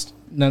advanced.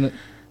 No. The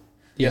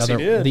Yes, he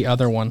other, did. The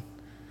other one.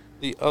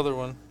 The other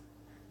one.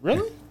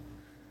 Really?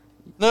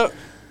 No,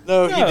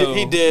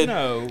 he did.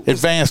 No.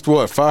 Advanced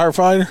what?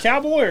 Firefighter?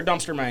 Cowboy or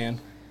dumpster man?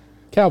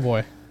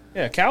 Cowboy.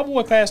 Yeah,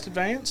 cowboy passed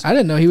advanced. I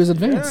didn't know he was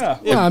advanced. Yeah.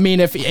 Well, I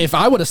mean, if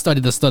I would have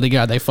studied the study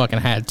guide they fucking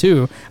had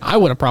too, I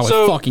would have probably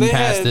So fucking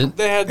passed it.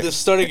 They had this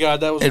study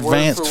guide that was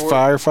Advanced word for word.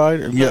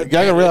 firefighter? Yeah, you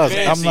gotta realize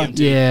Advanced I'm not, EMT.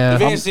 Yeah.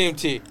 Advanced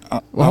EMT.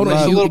 Well, hold I'm on,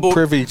 not you- little boy-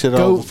 privy to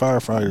go- all the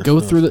firefighters. Go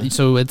stuff. through the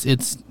so it's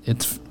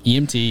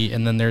EMT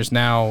and then there's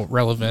now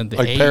relevant the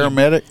like A-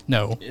 paramedic.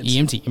 No,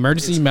 EMT,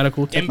 emergency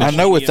medical In technician. I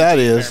know what between that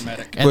EMT and is,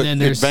 paramedic. And but then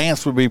there's-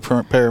 advanced would be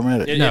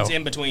paramedic. No. It's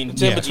in between.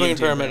 It's in between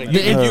EMT and paramedic.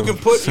 The- You can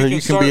put. so you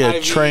you can can be start a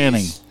IVs.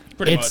 training.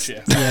 Pretty It's much,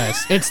 yeah.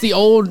 yes, it's the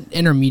old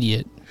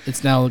intermediate.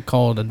 It's now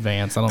called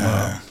advanced. I don't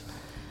know,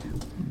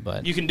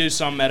 but You can do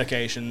some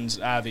medications,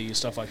 IV,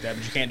 stuff like that,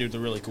 but you can't do the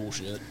really cool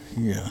shit.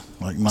 Yeah,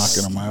 like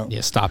knocking them out.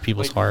 yeah, stop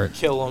people's Like, heart.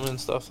 kill them and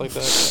stuff like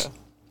that.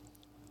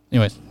 Yeah.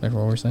 Anyways, that's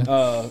what we're saying.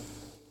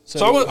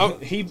 So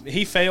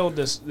he failed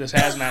this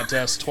hazmat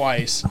test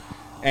twice,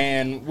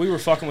 and we were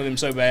fucking with him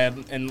so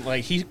bad, and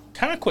like he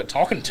kind of quit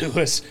talking to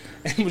us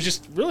and was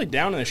just really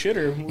down in the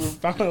shitter. We were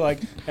finally like,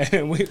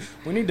 hey, we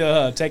need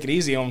to take it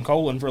easy on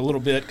Colin for a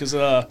little bit because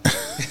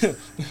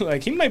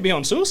like he may be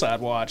on suicide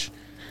watch.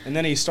 And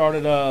then he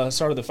started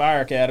the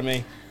fire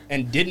academy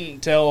and didn't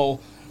tell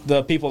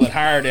the people that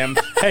hired him,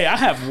 hey, I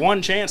have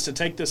one chance to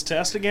take this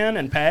test again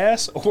and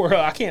pass, or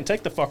I can't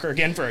take the fucker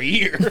again for a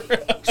year.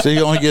 So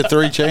you only get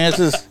 3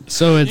 chances.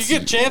 So You it's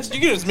get you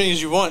get as many as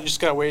you want. You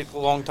just gotta wait a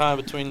long time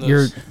between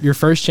those. your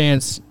first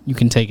chance. You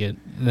can take it.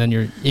 And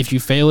then if you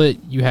fail it,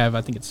 you have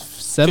I think it's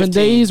 7 15.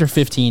 days or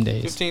 15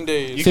 days. 15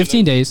 days.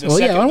 15 days. The Well,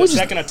 yeah. second, Why don't the we just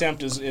second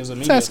attempt is immediate.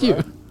 let's ask you?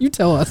 right? You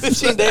tell us.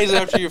 15 days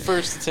after your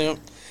first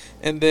attempt,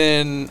 and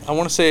then I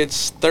want to say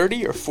it's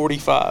 30 or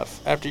 45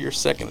 after your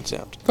second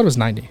attempt. I thought it was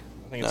 90. I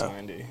think it's No.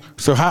 90.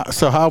 So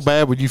how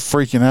bad were you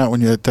freaking out when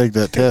you had to take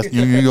that test?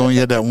 You only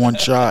had that one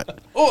shot.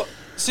 Oh,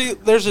 See,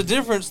 there's a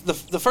difference.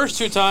 The first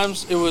 2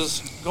 times it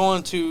was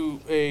going to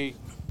a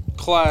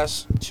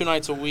class 2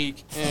 nights a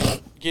week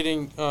and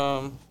getting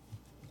I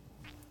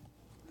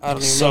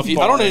don't even know if you,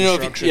 I don't even know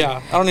if you,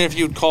 yeah, I don't know if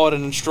you would call it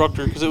an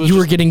instructor because it was. You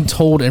were getting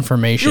told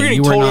information. You were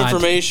getting told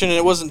information and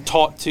it wasn't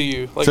taught to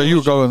you. Like so you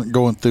were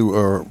going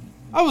through.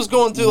 I was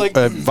going through like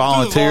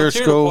volunteer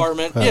school.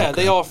 Department. Oh, yeah,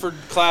 okay. They offered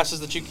classes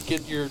that you could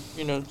get your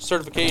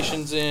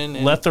certifications in.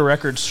 And let the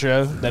records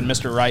show that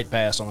Mr. Wright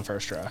passed on the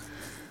first try.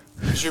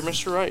 Because you're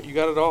Mr. Wright, you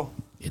got it all.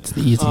 It's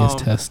the easiest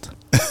test.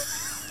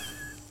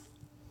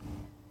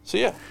 So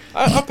yeah,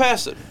 I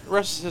passed it. The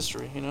rest is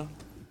history,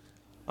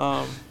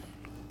 But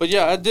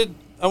yeah,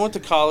 I went to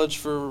college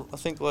for I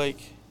think like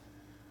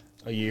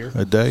a year,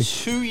 a day,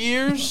 2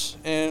 years,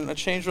 and I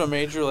changed my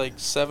major like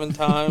 7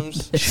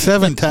 times.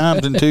 7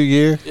 times in 2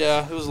 years?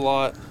 Yeah, it was a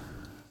lot.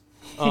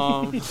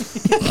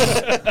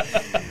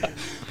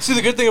 See,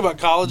 the good thing about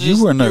college is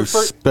you were in those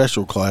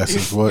special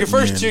classes. Your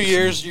first 2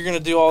 years, you're going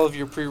to do all of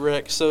your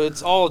prereqs, so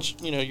it's all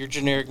your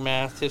generic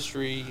math,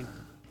 history,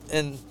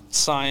 and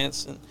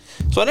science, and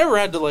so I never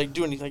had to like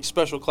do any like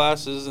special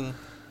classes, and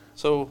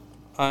so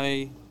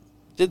I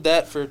did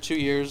that for 2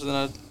 years, and then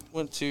I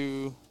went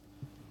to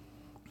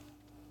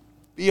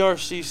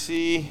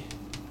BRCC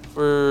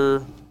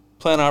for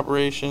plant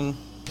operation,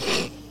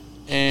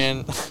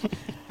 and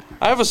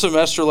I have a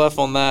semester left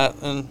on that,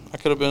 and I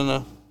could have been in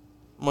a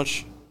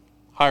much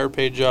higher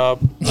paid job.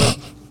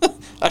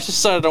 I just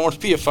decided I want to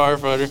be a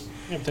firefighter.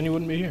 Yeah, but then you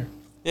wouldn't be here.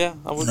 Yeah,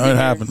 I wouldn't. No, it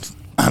happens.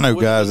 I know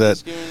guys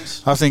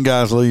I've seen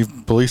guys leave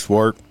police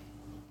work,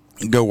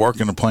 go work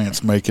in the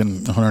plants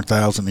making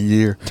 $100,000 a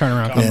year, turn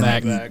around, come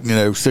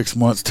back. 6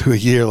 months to a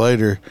year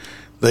later,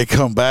 they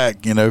come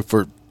back,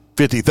 for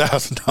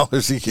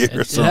 $50,000 a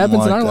year. It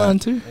happens in our line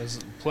too. There's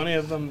plenty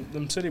of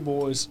them city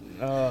boys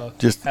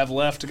just have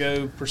left to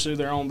go pursue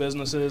their own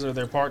businesses or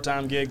their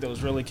part-time gig that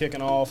was really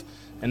kicking off,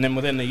 and then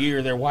within a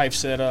year, their wife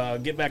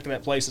said, "Get back to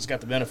that place that's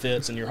got the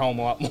benefits, and you're home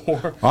a lot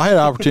more." I had an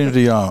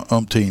opportunity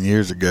umpteen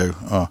years ago.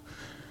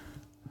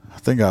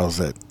 I think I was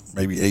at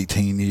maybe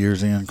 18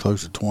 years in,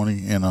 close to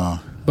 20, and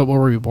But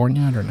were you born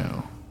yet or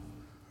no?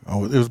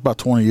 Oh, it was about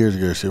 20 years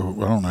ago. So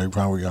I don't know.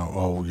 Probably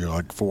you're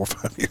like 4 or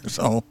 5 years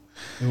old.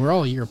 And we're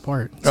all a year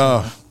apart.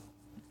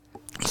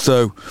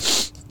 So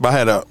I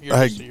had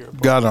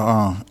got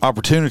an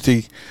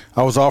opportunity.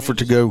 I was offered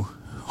to go.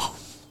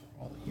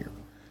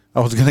 I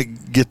was going to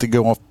get to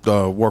go off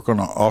work on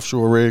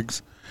offshore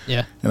rigs.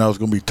 Yeah. And I was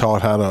going to be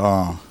taught how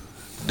to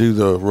do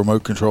the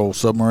remote control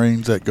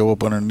submarines that go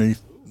up underneath,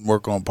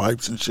 work on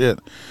pipes and shit.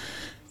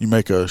 You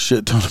make a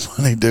shit ton of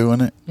money doing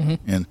it. Mm-hmm.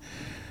 And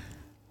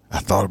I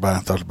thought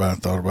about it, and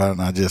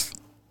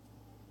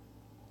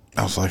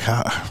I was like,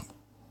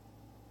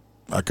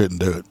 I couldn't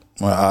do it.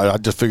 Well, I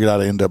just figured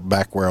I'd end up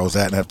back where I was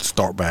at and have to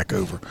start back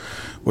over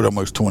with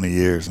almost 20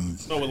 years.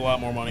 But with a lot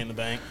more money in the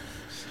bank.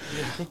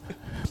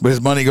 But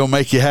is money going to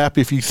make you happy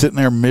if you're sitting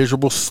there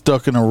miserable,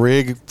 stuck in a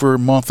rig for a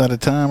month at a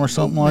time or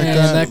something like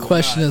that? That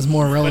question is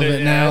more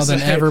relevant now than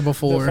ever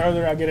before. The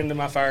further I get into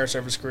my fire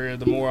service career,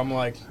 the more I'm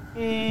like,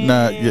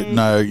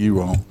 No, you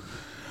won't.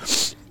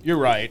 You're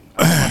right.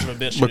 I'm much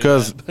of a bitch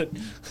because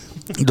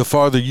the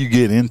farther you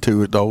get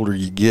into it, the older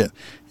you get,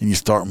 and you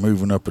start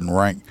moving up in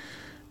rank.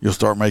 You'll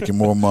start making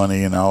more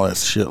money and all that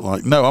shit.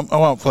 Like,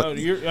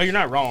 you're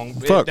not wrong.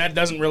 That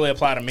doesn't really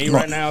apply to me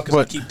right now because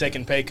I keep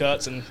taking pay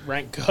cuts and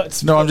rank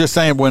cuts. No, I'm just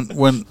saying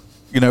when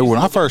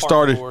I first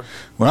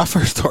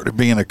started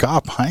being a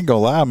cop, I ain't gonna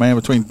lie, man.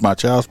 Between my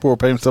child support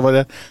payments and stuff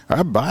like that,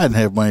 I didn't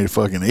have money to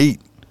fucking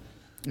eat.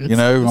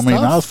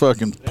 I was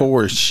fucking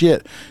poor as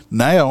shit.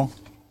 Now,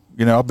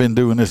 I've been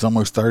doing this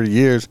almost 30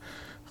 years.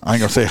 I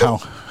ain't gonna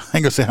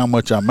say how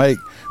much I make,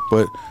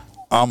 but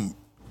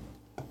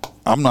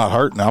I'm not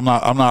hurting. I'm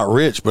not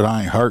rich, but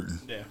I ain't hurting.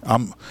 Yeah.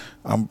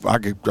 I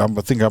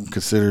think I'm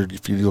considered,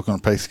 if you look on a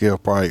pay scale,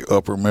 probably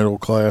upper middle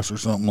class or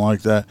something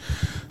like that.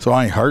 So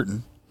I ain't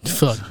hurting.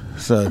 Fuck.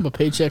 So I'm a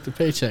paycheck to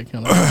paycheck.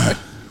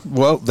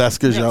 Well, that's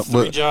because you got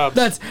 3 jobs.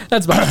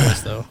 That's my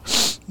choice though.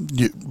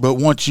 But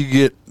once you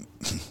get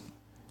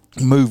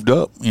moved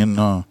up,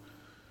 and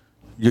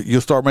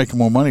you'll start making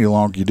more money the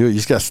longer you do it. You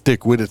just got to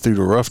stick with it through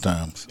the rough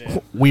times. Yeah.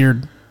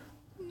 Weird.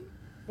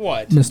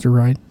 What, Mr.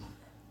 Wright?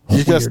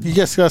 You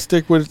just got to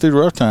stick with it through the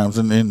rough times,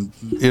 and then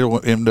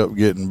it'll end up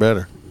getting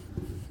better.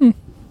 Did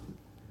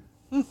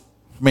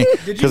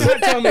you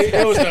not tell me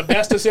it was the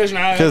best decision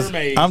I ever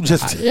made?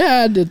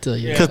 I did tell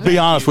you. Because be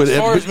honest with as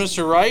far as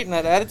Mr. Wright and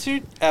that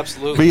attitude,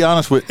 absolutely. Be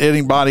honest with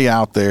anybody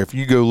out there. If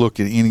you go look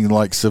at any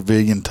like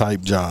civilian type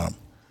job,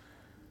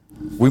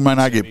 we might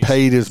not get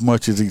paid as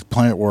much as these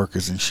plant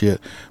workers and shit,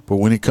 but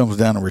when it comes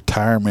down to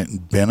retirement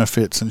and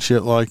benefits and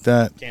shit like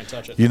that, can't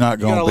touch it. You're not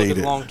going to beat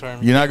it.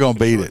 You're not going to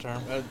beat it.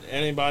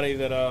 Anybody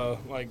that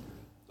like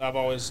I've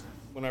always,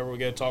 whenever we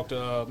go talk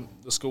to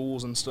the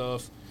schools and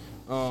stuff,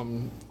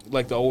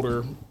 like the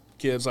older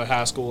kids, like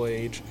high school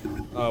age,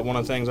 one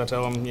of the things I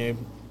tell them,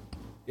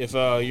 if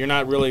you're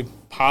not really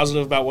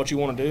positive about what you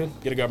want to do,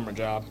 get a government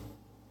job.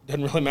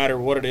 Doesn't really matter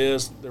what it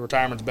is. The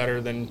retirement's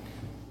better than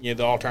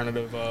the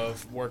alternative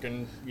of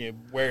working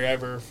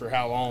wherever for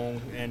how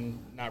long and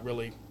not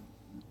really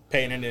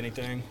paying into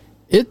anything.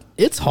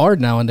 It's hard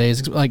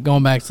nowadays. Like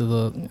going back to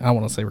the, I don't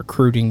want to say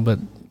recruiting, but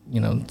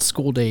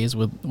school days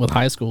with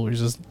high schoolers,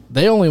 just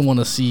they only want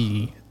to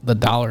see the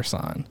dollar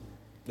sign.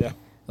 Yeah.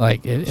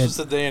 Like it's just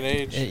the day and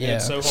age. Yeah,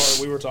 it's so hard.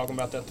 We were talking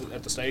about that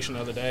at the station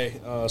the other day,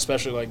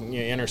 especially like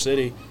inner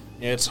city.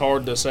 It's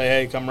hard to say,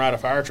 hey, come ride a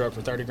fire truck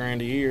for $30,000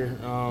 a year,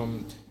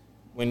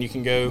 when you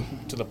can go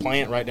to the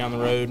plant right down the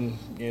road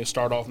and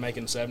start off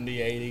making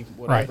 70, 80,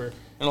 whatever. Right.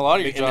 And a lot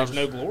of your jobs,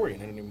 there's no glory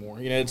in it anymore.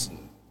 It's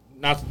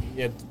not.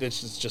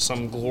 This is just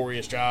some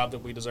glorious job that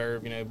we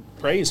deserve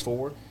praise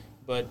for,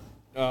 but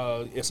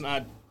it's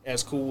not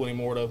as cool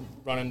anymore to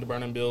run into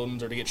burning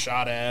buildings or to get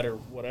shot at or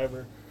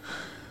whatever.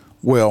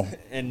 Well,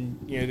 and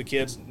the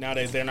kids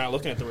nowadays, they're not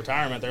looking at the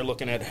retirement. They're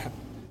looking at,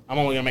 I'm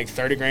only gonna make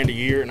 $30,000 a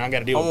year, and I got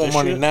to deal with this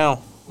money shit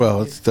now.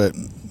 well, it's that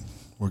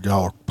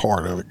y'all are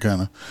part of it,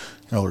 kind of.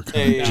 Y'all are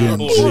kind of Gen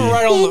Z. We're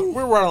right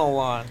on the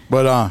line.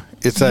 But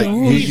it's that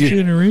you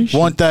generation.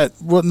 want that.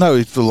 Well, no,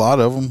 it's a lot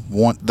of them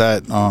want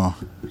that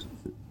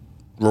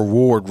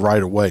reward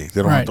right away.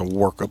 They don't have to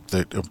work up to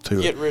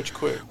it. Get rich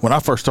quick. When I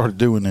first started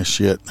doing this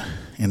shit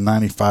in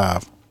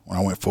 '95, when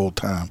I went full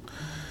time,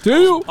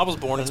 Dude, I was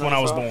born in when I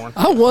was born.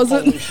 I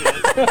wasn't.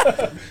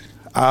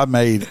 I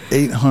made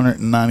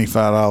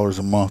 $895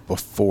 a month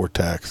before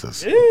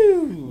taxes.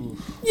 Ooh.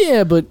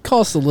 Yeah, but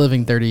cost of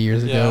living 30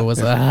 years ago was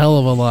a hell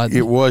of a lot.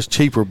 It was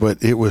cheaper,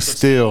 but it was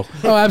still.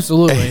 Oh,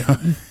 absolutely.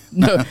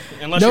 No,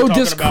 Unless no you're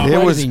talking about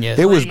discrediting it.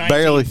 It was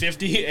barely.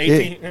 1950,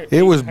 18,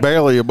 It was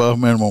barely above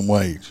minimum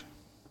wage.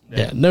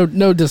 Yeah,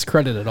 no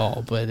discredit at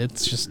all, but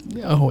it's just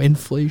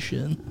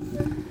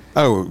inflation.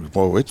 Oh,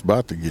 well, it's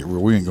about to get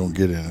real. We ain't gonna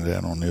get into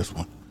that on this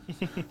one.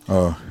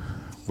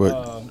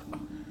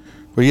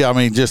 But yeah, I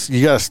mean, just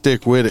you gotta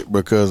stick with it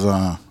because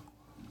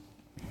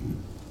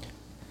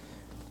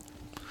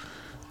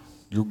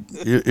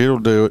it'll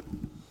do it.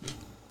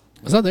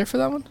 Was I there for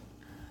that one?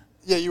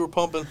 Yeah, you were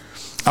pumping.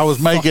 I was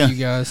Fuck making you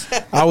guys.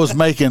 I was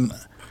making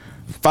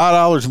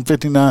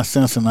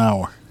 $5.59 an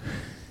hour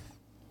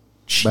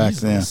back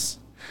then. Jesus.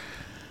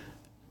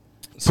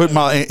 Putting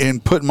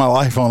my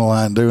life on the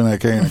line doing that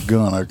carrying a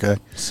gun. Okay.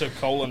 So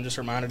Colin just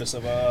reminded us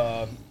of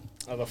a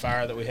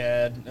fire that we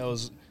had.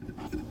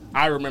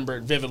 I remember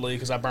it vividly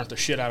because I burnt the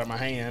shit out of my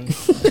hand.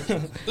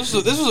 This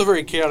was a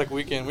very chaotic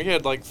weekend. We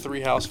had like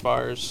 3 house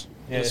fires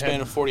in the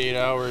span of 48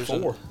 hours.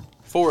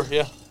 4,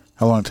 yeah.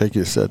 How long did it take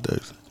you to set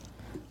those?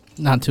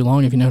 Not too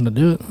long if you know how to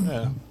do it.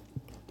 Yeah.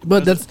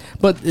 But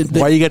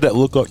Why you got that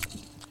look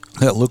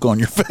on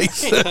your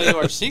face? Can't tell you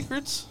our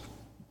secrets.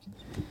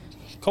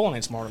 Colin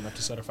ain't smart enough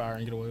to set a fire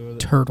and get away with it.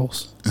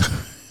 turtles.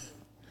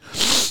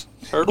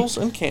 Turtles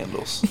and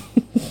candles.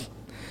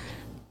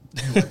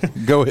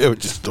 Go ahead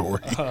with your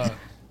story.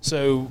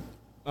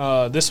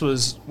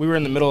 We were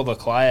in the middle of a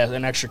class,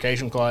 an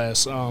extrication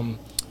class.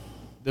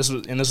 This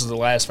was the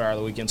last fire of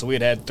the weekend, so we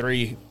had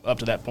 3 up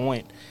to that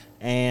point,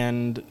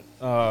 and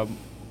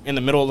in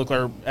the middle of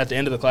at the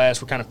end of the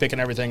class, we're kind of picking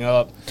everything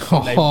up.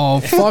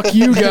 Fuck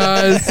you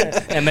guys!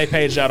 And they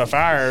paged out a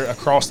fire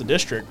across the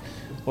district.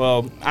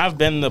 Well, I've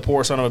been the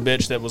poor son of a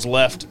bitch that was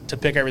left to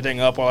pick everything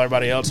up while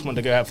everybody else went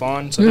to go have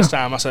fun. So this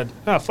time I said,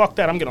 "Oh, fuck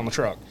that! I'm getting on the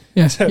truck."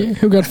 Yeah,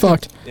 who got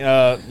fucked?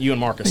 You and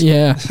Marcus.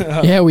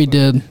 Yeah, we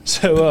did.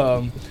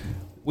 So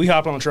we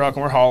hopped on the truck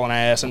and we're hauling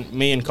ass, and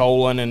me and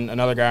Colin and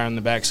another guy in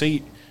the back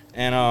seat.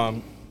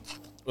 And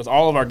with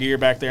all of our gear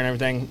back there and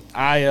everything,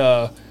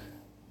 I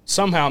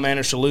somehow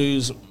managed to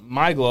lose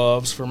my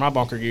gloves for my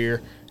bunker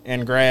gear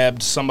and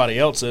grabbed somebody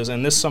else's.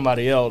 And this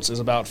somebody else is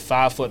about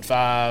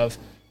 5'5",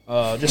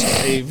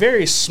 just a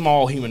very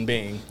small human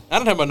being. I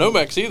don't have my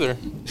Nomex either.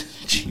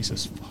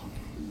 Jesus.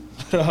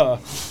 So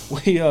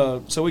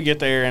we get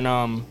there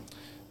and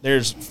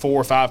there's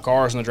 4 or 5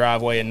 cars in the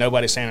driveway and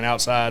nobody's standing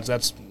outside. So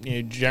that's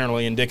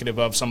generally indicative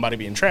of somebody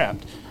being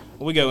trapped.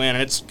 We go in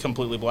and it's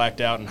completely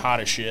blacked out and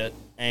hot as shit.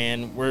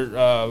 And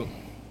we're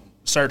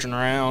searching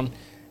around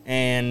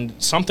and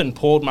something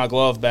pulled my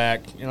glove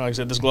back. Like I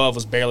said, this glove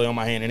was barely on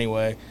my hand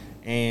anyway.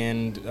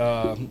 And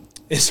my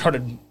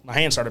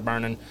hand started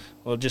burning.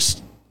 Well,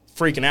 just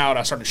freaking out,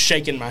 I started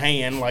shaking my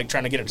hand, like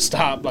trying to get it to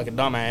stop like a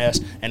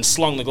dumbass, and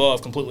slung the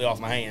glove completely off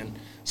my hand.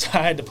 So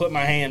I had to put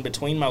my hand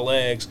between my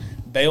legs,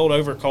 bailed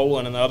over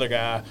Colin and the other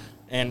guy,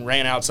 and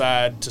ran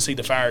outside to see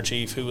the fire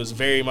chief, who was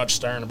very much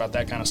stern about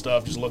that kind of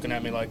stuff, just looking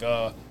at me like,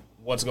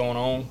 what's going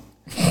on?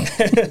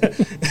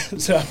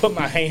 So I put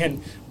my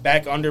hand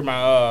back under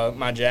my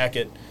my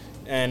jacket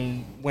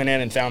and went in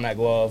and found that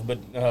glove. But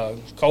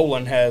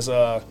Colin has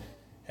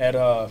had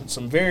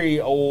some very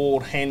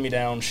old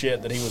hand-me-down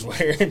shit that he was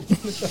wearing.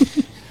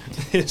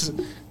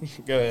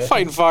 Go ahead.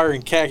 Fighting fire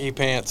in khaki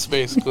pants,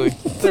 basically.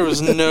 There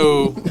was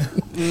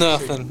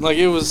nothing. Like,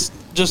 it was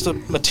just a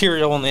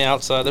material on the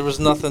outside. There was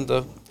nothing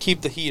to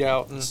keep the heat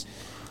out. And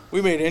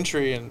we made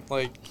entry, and,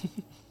 like,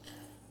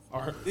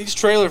 these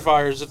trailer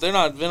fires, if they're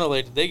not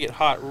ventilated, they get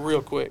hot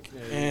real quick.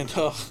 Yeah, and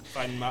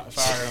fighting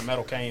fire in a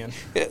metal can.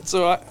 Yeah,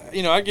 so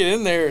I get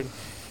in there, and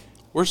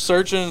we're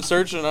searching and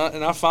searching,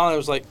 and I finally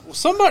was like, well,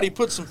 somebody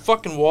put some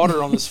fucking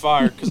water on this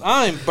fire because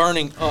I'm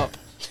burning up.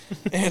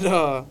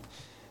 And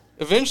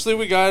eventually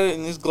we got it,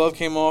 and his glove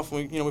came off,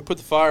 and we put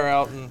the fire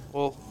out. And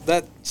well,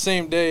 that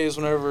same day is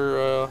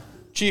whenever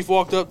Chief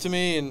walked up to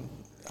me, and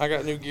I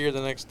got new gear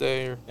the next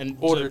day, or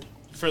ordered.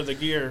 So for the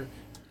gear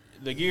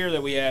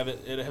that we have,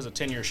 it has a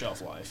 10-year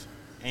shelf life.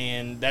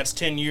 And that's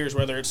 10 years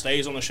whether it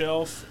stays on the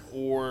shelf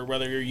or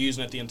whether you're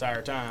using it the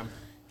entire time.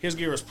 His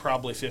gear was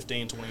probably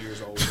 15, 20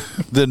 years old.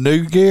 The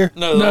new gear?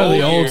 No,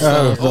 the old gear.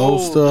 stuff. The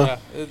old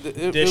stuff. Yeah.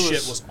 This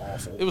shit was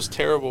awful. It was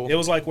terrible. It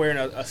was like wearing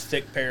a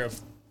thick pair of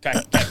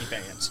khaki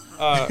pants.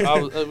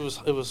 It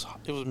was.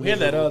 We had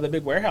that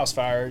big warehouse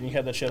fire, and you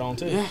had that shit on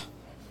too.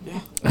 Yeah.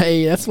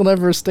 Hey, that's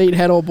whenever State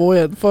had old boy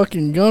at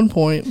fucking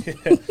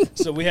gunpoint.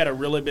 So we had a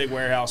really big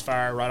warehouse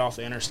fire right off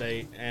the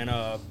interstate, and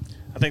I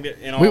think that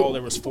in all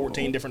there was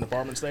 14 different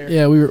departments there.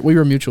 Yeah, we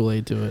were mutual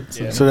aid to it.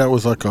 So. Yeah. So that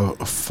was like a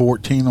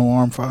 14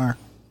 alarm fire?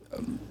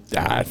 I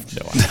have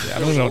no idea. I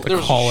don't know what to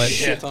call a it.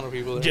 shit ton of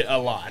people there. A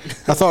lot.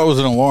 I thought it was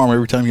an alarm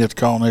every time you had to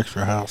call an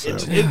extra house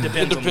out. It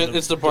depends on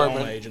It's the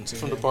department agency.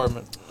 from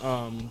department.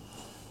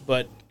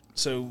 But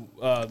so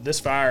this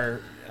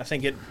fire, I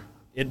think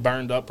it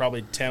burned up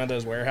probably 10 of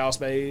those warehouse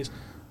bays,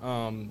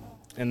 and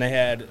they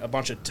had a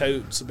bunch of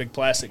totes, big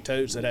plastic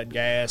totes that had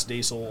gas,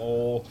 diesel,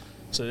 oil.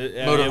 So it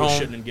was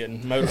shitting and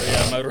getting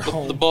motor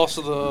home. The boss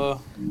of the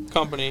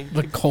company,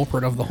 The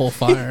culprit of the whole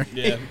fire.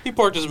 Yeah, he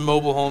parked his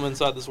mobile home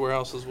inside this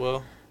warehouse as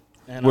well.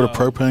 and, With a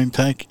propane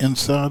tank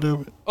inside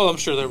of it? Oh, I'm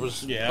sure there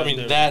was. Yeah, I mean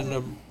there- that and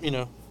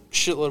a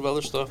shitload of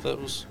other stuff that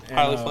was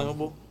highly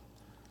flammable.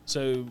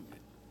 So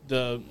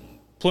the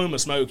plume of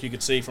smoke you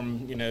could see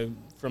from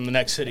the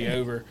next city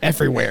over.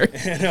 Everywhere.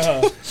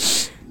 And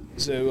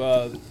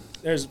so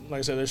there's, like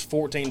I said, there's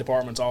 14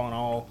 departments all in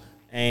all,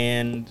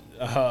 and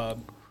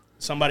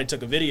somebody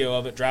took a video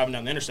of it driving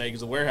down the interstate because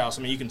the warehouse.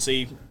 I mean, you can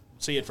see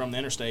it from the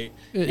interstate.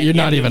 You're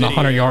not even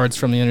 100 yards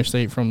from the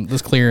interstate from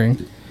this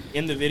clearing.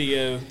 In the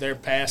video, they're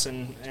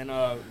passing, and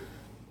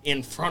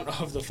in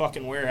front of the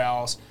fucking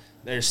warehouse,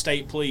 there's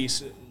state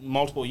police,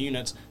 multiple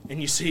units,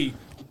 and you see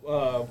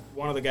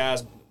one of the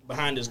guys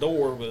behind his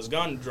door with his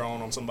gun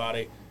drawn on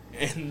somebody,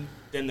 and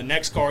then the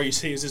next car you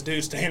see is this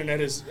dude standing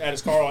at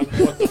his car like,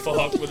 what the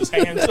fuck, with his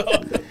hands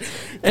up.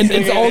 And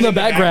it's all in the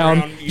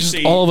background. you Just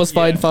see all of us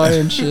fighting fire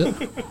and shit.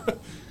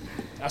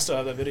 I still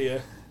have that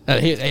video.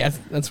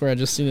 That's where I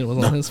just seen it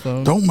was on his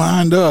phone. Don't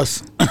mind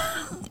us.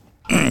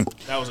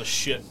 That was a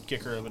shit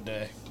kicker of a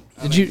day.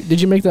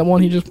 Did you make that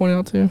one he just pointed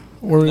out to?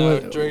 Or No,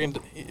 what? Dragon.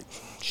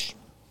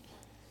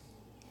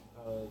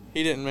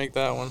 He didn't make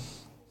that one.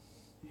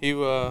 He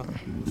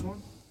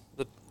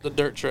the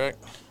dirt track.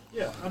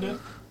 Yeah, I did.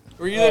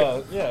 Were you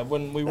there? Yeah,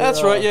 when we were.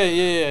 That's right.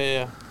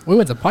 Yeah. We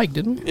went to Pike,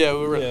 didn't we? Yeah,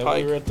 we were at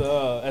Pike. We were at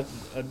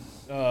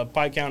the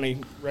Pike County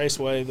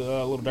Raceway, the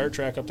little dirt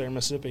track up there in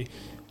Mississippi,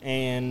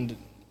 and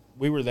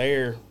we were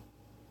there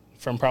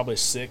from probably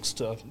 6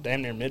 to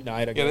damn near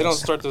midnight. I guess. Yeah, they don't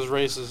start those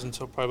races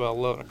until probably about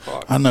 11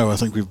 o'clock. I know. I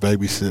think we've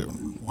babysit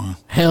one.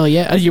 Hell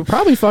yeah. You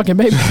probably fucking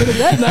babysitted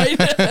that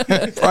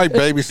night. Probably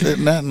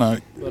babysitting that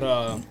night.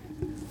 But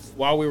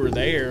while we were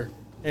there,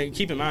 and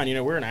keep in mind,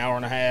 we're an hour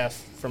and a half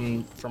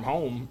from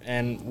home,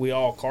 and we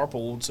all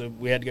carpooled, so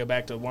we had to go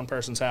back to one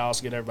person's house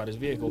to get everybody's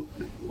vehicle.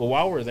 Well,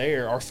 while we're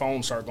there, our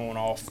phones start going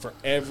off for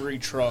every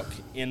truck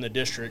in the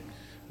district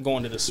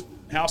going to this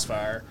house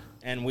fire,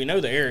 and we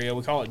know the area.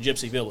 We call it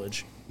Gypsy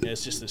Village.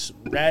 It's just this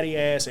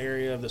ratty-ass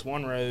area of this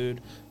one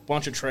road,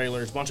 bunch of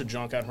trailers, bunch of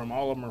junk out from.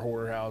 All of them are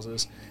hoarder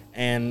houses,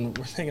 and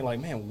we're thinking, like,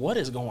 man, what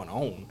is going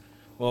on?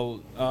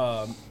 Well,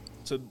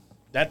 so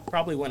that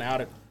probably went out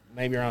at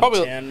maybe around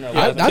Probably- 10, yeah,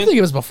 11. I think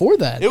it was before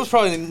that. It was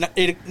probably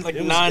It was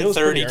 9:30, pretty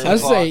 10 early. I'd o'clock.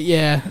 say,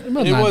 yeah.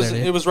 About It was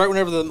 9:30. it was right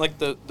whenever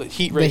the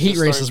heat The races heat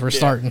races started. were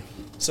starting.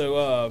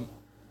 So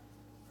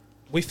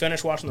we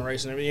finished watching the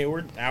race and everything. We're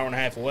an hour and a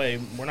half away.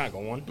 We're not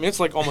going. I mean, it's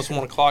like almost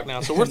 1 o'clock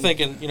now, so we're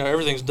thinking,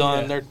 everything's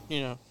done. Yeah.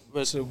 They're,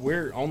 but So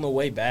we're on the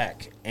way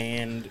back,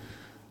 and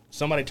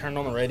somebody turned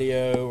on the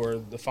radio or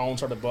the phone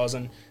started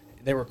buzzing.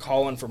 They were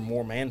calling for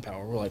more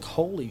manpower. We're like,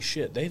 holy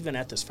shit, they've been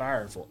at this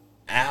fire for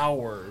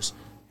hours.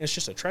 It's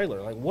just a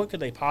trailer. Like, what could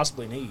they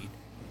possibly need?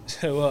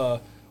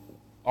 So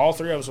all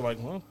three of us were like,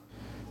 well,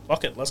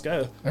 fuck it, let's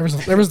go.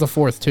 There was the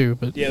fourth too,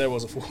 but Yeah, there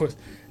was a fourth.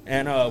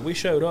 And we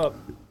showed up,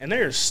 and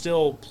there's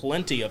still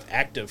plenty of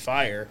active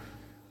fire.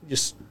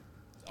 Just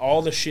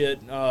all the shit.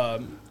 I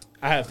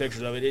have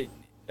pictures of it.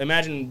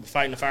 Imagine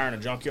fighting a fire in a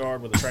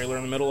junkyard with a trailer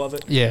in the middle of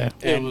it. yeah.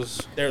 And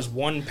there's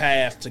one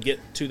path to get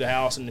to the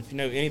house, and if you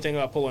know anything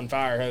about pulling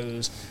fire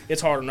hose,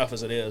 it's hard enough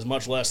as it is,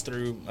 much less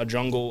through a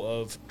jungle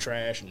of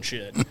trash and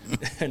shit.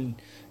 And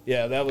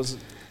yeah, that was.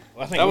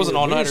 I think That was an we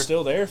all-nighter. were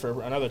still there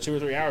for another 2 or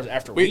 3 hours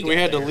after we got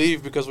had to there.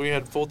 leave because we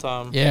had full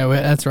time. Yeah,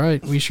 that's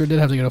right. We sure did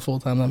have to go to full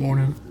time that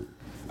morning.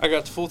 I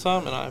got to full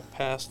time and I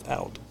passed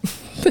out.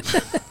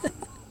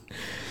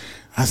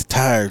 I was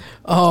tired.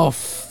 Oh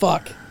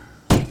fuck.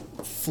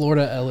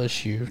 Florida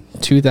LSU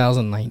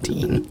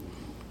 2019.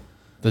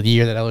 The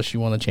year that LSU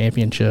won the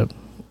championship.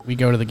 We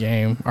go to the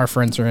game. Our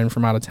friends are in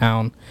from out of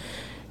town.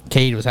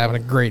 Cade was having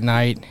a great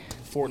night.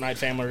 Fortnite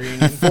family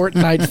reunion.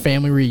 Fortnite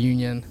family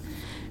reunion.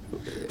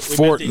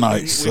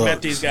 Fortnite We met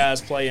sucks. these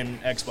guys playing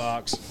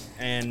Xbox,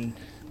 and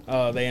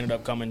they ended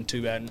up coming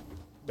to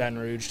Baton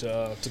Rouge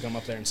to come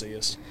up there and see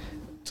us,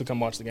 to come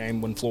watch the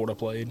game when Florida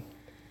played.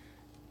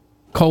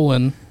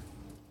 Colon.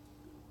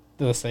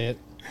 Did I say it?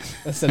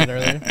 I said it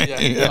earlier.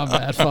 Yeah.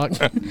 My bad.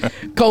 Fuck.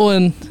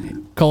 Colin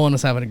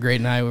was having a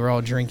great night. We were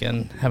all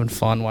drinking, having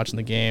fun, watching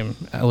the game.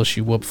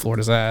 LSU whooped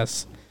Florida's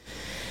ass.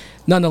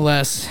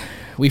 Nonetheless,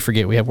 we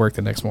forget we have work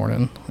the next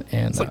morning,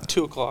 and It's like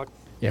 2 o'clock.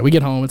 yeah, we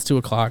get home. It's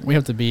 2:00. We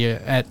have to be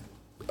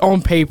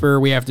on paper.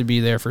 We have to be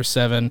there for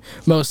 7.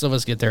 Most of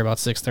us get there about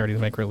 6:30 to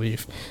make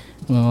relief.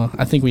 Well,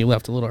 I think we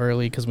left a little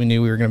early because we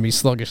knew we were going to be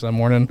sluggish that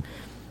morning.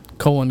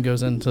 Colin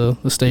goes into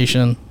the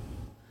station.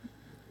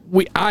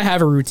 I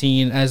have a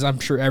routine, as I'm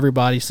sure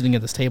everybody sitting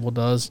at this table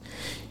does.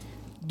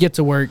 Get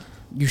to work,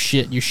 you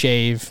shit, you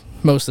shave.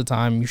 Most of the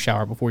time, you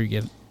shower before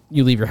you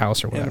leave your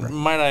house or whatever. And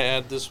might I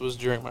add, this was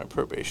during my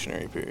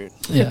probationary period.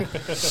 Yeah.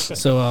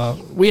 So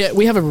we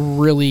have a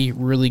really,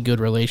 really good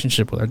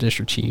relationship with our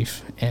district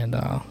chief, and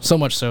so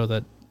much so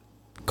that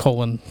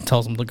Colin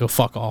tells him to go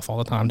fuck off all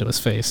the time to his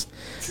face.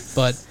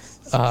 But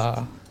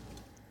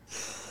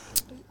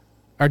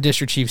our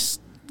district chief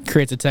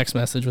creates a text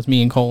message with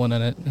me and Colin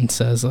in it and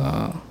says,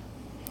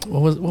 what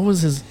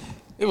was his...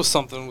 It was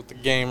something with the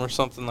game or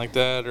something like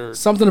that, or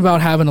Something about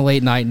having a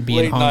late night and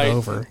being late night.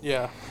 hungover.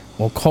 Yeah.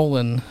 Well,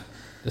 Colin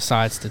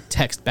decides to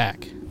text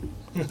back.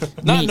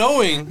 Not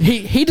knowing.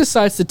 He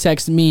decides to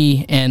text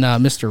me and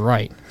Mr.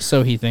 Wright,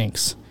 so he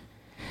thinks.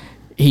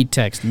 He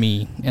texts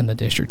me and the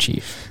district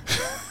chief.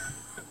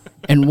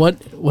 And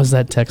what was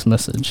that text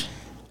message?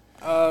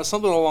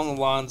 Something along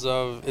the lines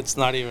of, it's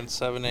not even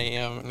 7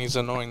 a.m. and he's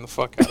annoying the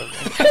fuck out of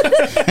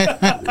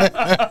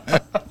me.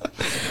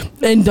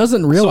 And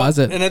doesn't realize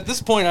it. And at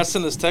this point, I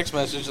send this text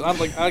message. I'm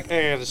like, I got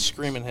a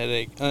screaming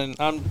headache, and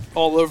I'm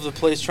all over the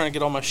place trying to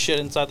get all my shit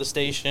inside the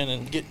station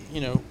and get,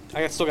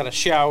 I still got to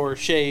shower,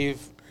 shave,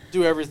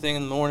 do everything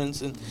in the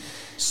mornings, and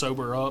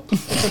Sober up.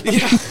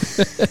 yeah.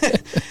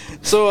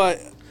 So I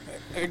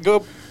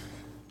go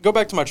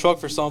back to my truck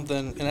for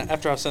something, and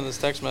after I send this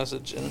text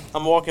message, and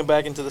I'm walking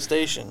back into the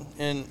station,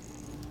 and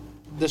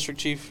district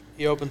chief,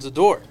 he opens the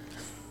door,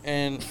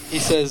 and he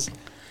says,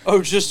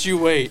 "Oh, just you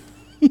wait.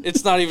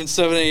 It's not even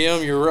 7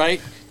 a.m., you're right,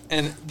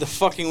 and the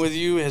fucking with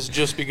you has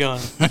just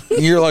begun."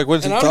 You're like,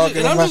 what's he And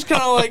talking I'm about? just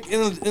kind of like,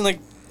 in like,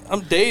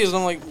 I'm dazed.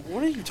 I'm like,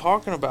 what are you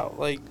talking about?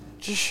 Like,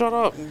 just shut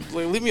up.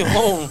 Like, leave me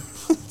alone.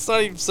 It's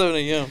not even 7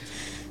 a.m.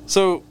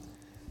 So,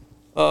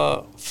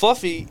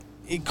 Fluffy,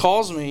 he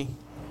calls me,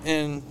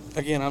 and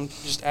again, I'm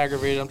just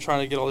aggravated. I'm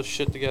trying to get all this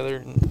shit together,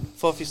 and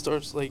Fluffy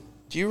starts like,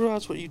 "Do you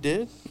realize what you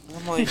did?" And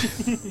I'm like,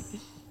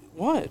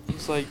 "What?"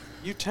 He's like,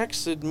 "You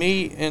texted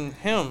me and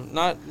him,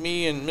 not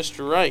me and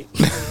Mr. Wright."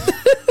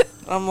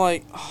 I'm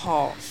like,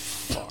 "Oh,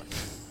 fuck.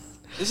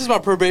 This is my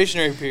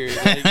probationary period.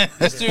 Like,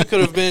 this dude could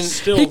have been..."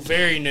 Still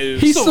very new.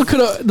 He still could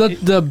have,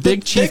 the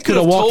big chief could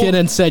have walked told- in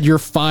and said, "You're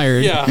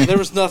fired." Yeah, there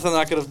was nothing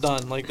I could have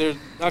done. Like, I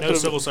No could have...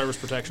 civil service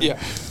protection. Yeah.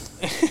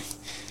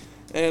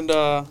 And,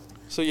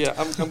 so yeah,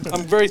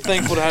 I'm very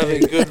thankful to have a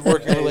good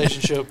working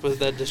relationship with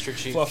that district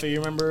chief. Fluffy, you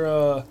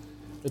remember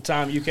the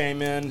time you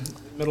came in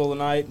middle of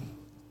the night,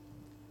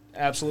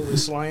 absolutely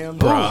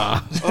slammed?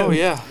 Oh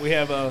yeah. We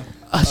have a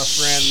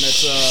friend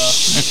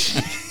that's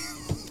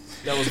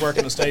that was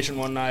working the station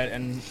one night,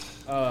 and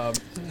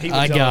he would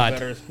I tell got it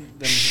better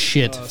than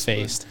shit us,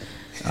 faced.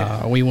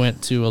 We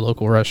went to a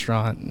local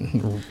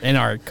restaurant in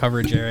our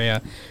coverage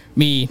area.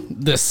 Me,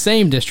 the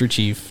same district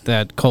chief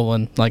that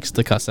Colin likes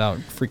to cuss out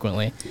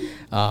frequently,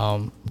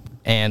 and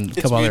a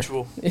It's couple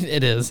mutual. other.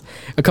 It is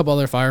a couple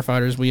other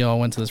firefighters. We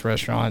all went to this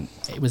restaurant.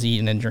 It was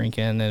eating and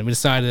drinking, and we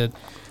decided,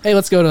 hey,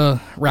 let's go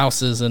to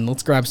Rouse's and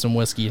let's grab some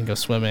whiskey and go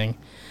swimming.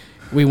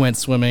 We went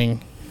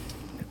swimming.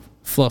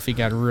 Fluffy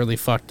got really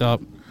fucked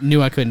up.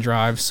 Knew I couldn't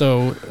drive,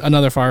 so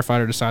another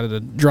firefighter decided to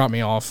drop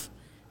me off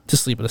to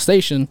sleep at the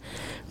station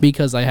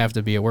because I have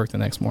to be at work the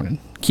next morning.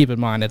 Keep in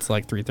mind, it's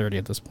like 3:30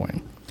 at this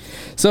point.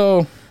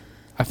 So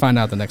I find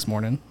out the next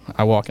morning.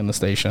 I walk in the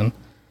station,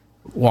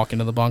 walk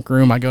into the bunk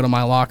room. I go to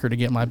my locker to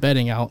get my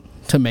bedding out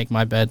to make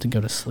my bed to go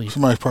to sleep.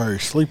 Somebody's probably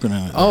sleeping in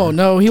it. Oh,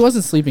 no, he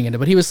wasn't sleeping in it,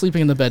 but he was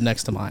sleeping in the bed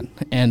next to mine.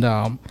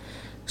 And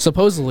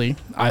supposedly,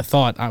 I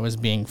thought I was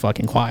being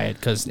fucking quiet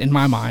because in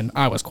my mind,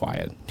 I was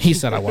quiet. He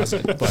said I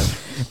wasn't,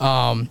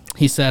 but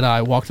he said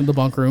I walked into the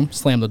bunk room,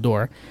 slammed the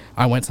door.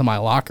 I went to my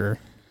locker.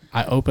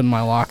 I opened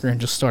my locker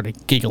and just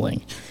started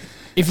giggling.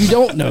 If you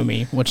don't know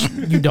me, which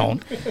you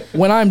don't,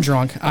 when I'm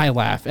drunk, I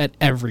laugh at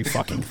every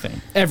fucking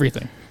thing.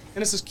 Everything.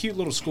 And it's this cute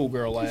little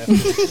schoolgirl laugh.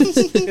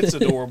 It's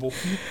adorable.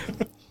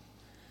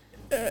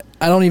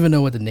 I don't even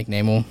know what the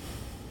nickname will.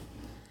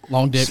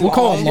 Long dick. We'll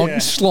call him Yeah.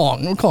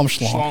 Schlong. We'll call him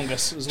Schlong.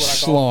 Schlongus is what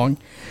I call it. Schlong.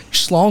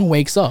 Schlong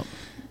wakes up.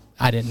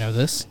 I didn't know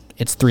this.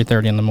 It's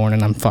 3:30 in the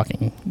morning. I'm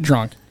fucking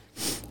drunk.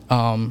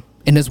 And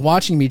is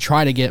watching me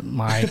try to get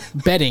my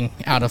bedding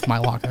out of my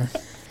locker.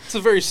 It's a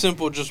very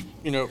simple, just,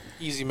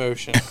 easy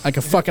motion. Like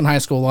a fucking high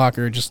school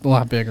locker, just a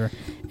lot bigger.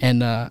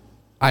 And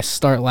I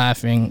start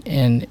laughing,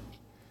 and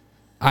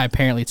I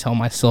apparently tell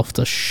myself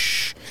to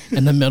shh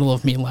in the middle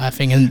of me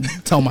laughing and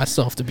tell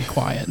myself to be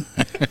quiet.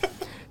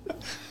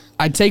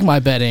 I take my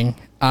bedding.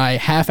 I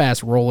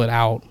half-ass roll it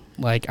out.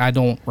 Like, I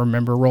don't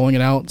remember rolling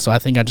it out, so I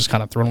think I just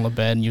kind of throw it on the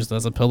bed and used it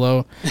as a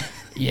pillow.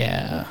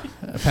 Yeah,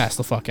 I passed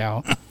the fuck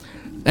out.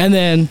 And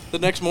then The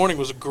next morning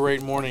was a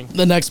great morning.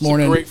 the next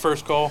morning, Great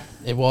first call.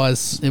 it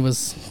was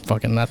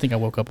fucking, I think I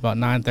woke up about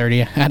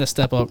 9:30. I had to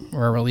step up,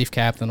 or a relief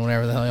captain,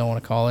 whatever the hell you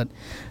want to call it,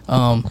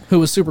 who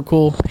was super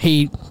cool.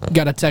 He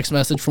got a text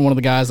message from one of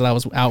the guys that I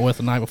was out with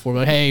the night before,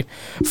 but hey,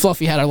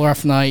 Fluffy had a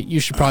rough night. You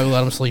should probably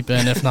let him sleep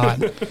in. If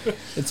not,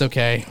 it's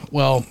okay.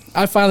 Well,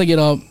 I finally get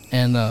up,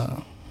 and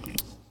I'm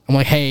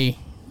like, hey,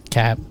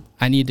 Cap,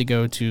 I need to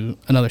go to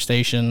another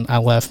station. I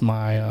left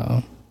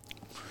my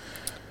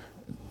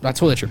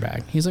toiletry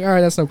bag. He's like, all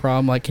right, that's no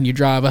problem. Like, can you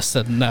drive? I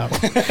said, no.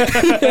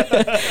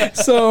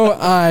 So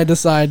I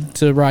decide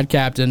to ride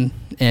captain,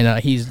 and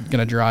he's going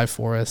to drive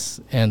for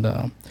us. And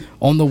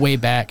on the way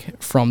back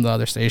from the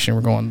other station,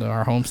 we're going to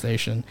our home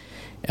station.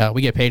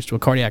 We get paged to a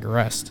cardiac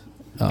arrest,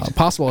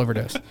 possible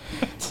overdose.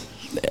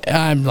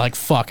 I'm like,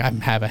 fuck, I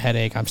have a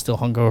headache. I'm still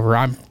hungover.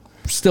 I'm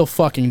still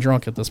fucking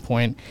drunk at this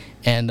point.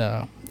 And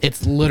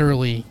it's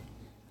literally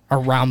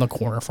around the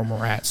corner from where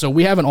we're at. So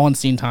we have an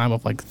on-scene time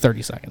of like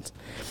 30 seconds.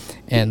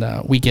 And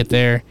we get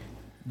there,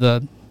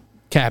 the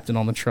captain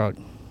on the truck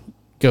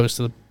goes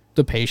to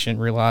the patient,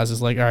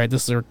 realizes, like, all right,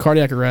 this is a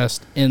cardiac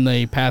arrest in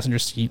the passenger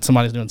seat.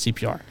 Somebody's doing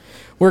CPR.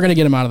 We're going to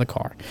get him out of the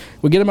car.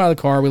 We get him out of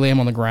the car. We lay him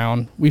on the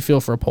ground. We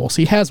feel for a pulse.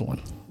 He has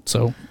one.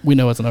 So we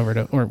know it's an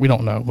overdose, or we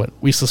don't know, but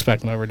we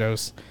suspect an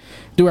overdose.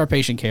 Do our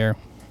patient care.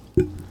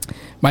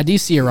 My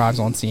DC arrives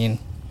on scene.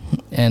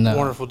 And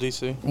Wonderful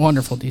DC.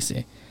 Wonderful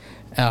DC.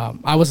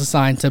 I was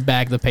assigned to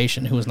bag the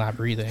patient who was not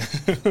breathing.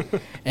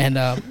 And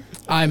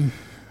I'm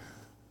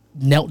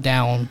knelt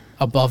down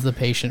above the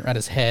patient at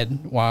his head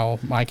while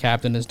my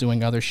captain is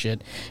doing other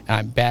shit, and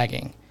I'm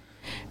bagging.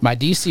 My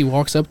DC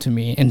walks up to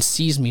me and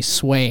sees me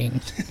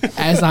swaying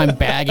as I'm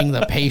bagging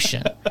the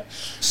patient.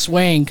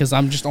 Swaying because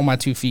I'm just on my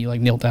 2 feet,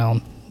 like, knelt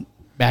down,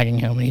 bagging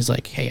him. And he's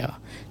like, hey,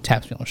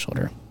 taps me on the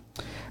shoulder.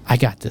 I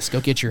got this.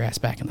 Go get your ass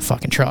back in the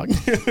fucking truck.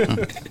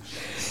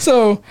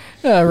 So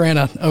I ran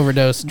an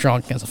overdose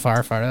drunk as a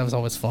firefighter. That was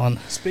always fun.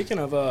 Speaking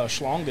of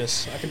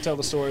Schlongus, I can tell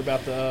the story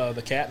about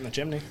the cat in the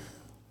chimney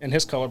and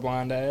his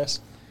colorblind ass.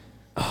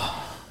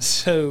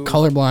 So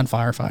Colorblind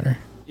firefighter.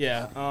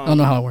 yeah, I don't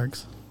know how it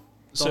works.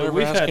 Don't so ever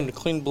we've ask had him to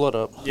clean blood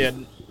up. yeah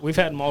we've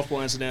had multiple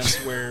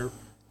incidents where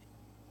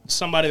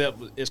somebody that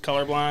is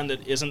colorblind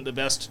that isn't the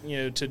best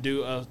to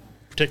do a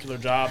particular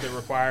job that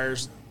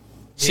requires being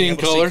Seeing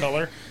able to see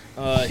color.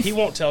 he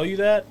won't tell you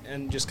that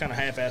and just kind of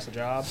half-ass the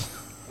job.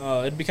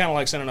 It'd be kind of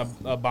like sending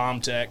a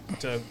bomb tech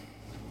to,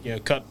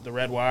 cut the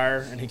red wire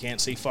and he can't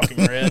see fucking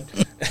red.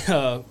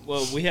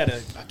 Well, we had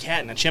a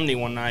cat in a chimney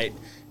one night,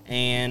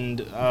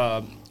 and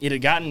it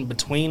had gotten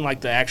between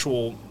like the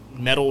actual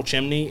metal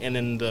chimney and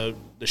then the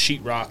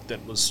sheetrock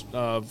that was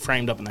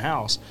framed up in the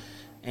house.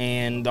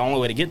 And the only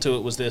way to get to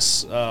it was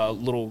this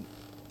little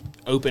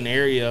open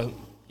area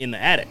in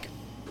the attic.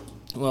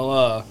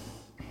 Well,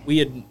 we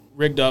had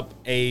rigged up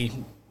a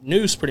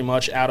noose pretty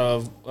much out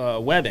of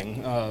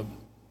webbing, kind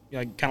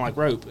of like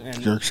rope.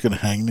 And Jerk's gonna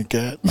hang the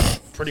cat.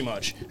 pretty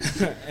much.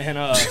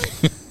 And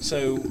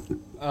so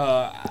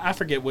I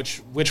forget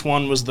which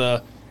one was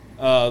the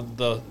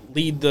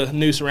lead the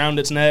noose around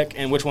its neck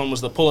and which one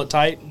was the pull it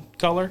tight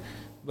color,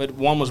 but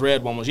one was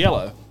red, one was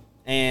yellow.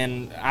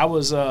 And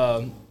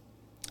I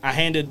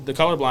handed the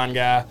colorblind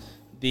guy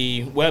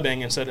the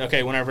webbing and said,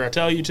 okay, whenever I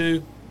tell you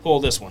to, pull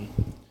this one.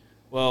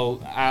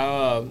 Well,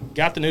 I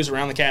got the noose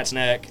around the cat's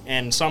neck,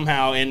 and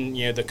somehow in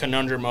the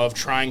conundrum of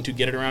trying to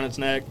get it around its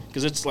neck,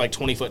 because it's like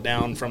 20 foot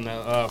down from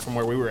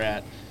where we were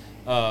at,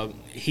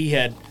 he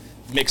had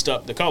mixed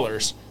up the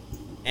colors,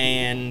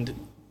 and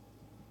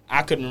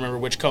I couldn't remember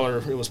which color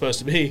it was supposed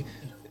to be.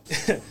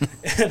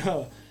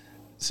 And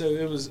so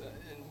it was,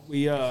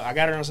 I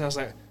got it around, and I was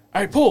like,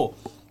 all right, pull.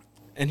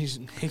 And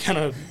he kind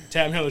of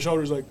tapped me on the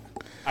shoulder. He's like,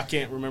 I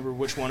can't remember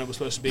which one it was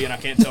supposed to be, and I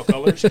can't tell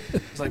colors.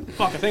 It's like,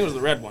 fuck, I think it was the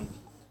red one.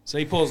 So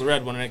he pulls the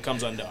red one, and it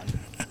comes undone.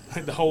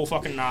 Like the whole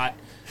fucking knot.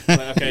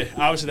 Like, okay,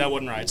 obviously that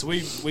wasn't right. So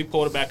we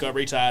pulled it back up,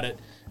 retied it,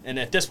 and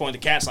at this point the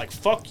cat's like,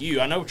 fuck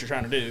you, I know what you're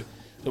trying to do.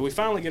 So we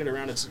finally get it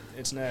around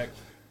its neck.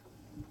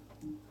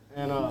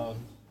 And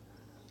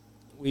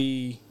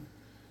we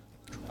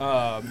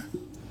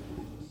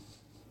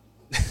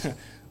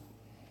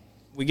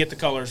get the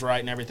colors right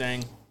and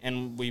everything,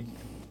 and we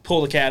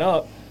pull the cat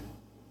up.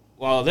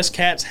 Well, this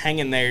cat's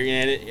hanging there.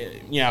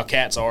 You know how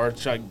cats are.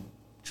 It's like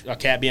a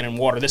cat being in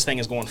water. This thing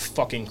is going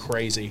fucking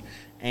crazy,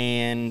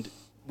 and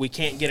we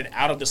can't get it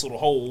out of this little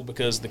hole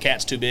because the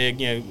cat's too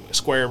big.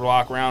 Square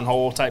block, round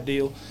hole type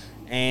deal.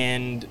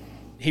 And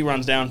he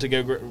runs down to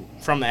go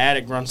from the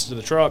attic, runs to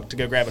the truck to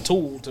go grab a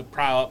tool to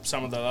pry up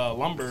some of the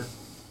lumber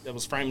that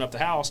was framing up the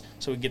house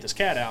so we could get this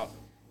cat out.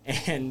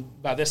 And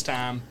by this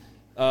time,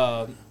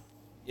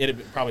 it had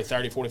been probably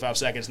 30, 45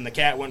 seconds, and the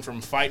cat went from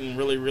fighting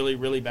really, really,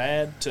 really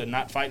bad to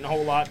not fighting a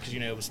whole lot because,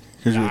 it was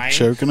dying. Because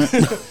you were choking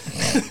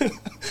it?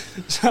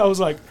 So I was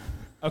like,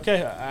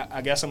 okay,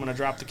 I guess I'm going to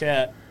drop the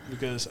cat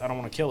because I don't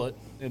want to kill it.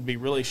 It'd be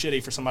really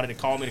shitty for somebody to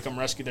call me to come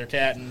rescue their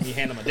cat and me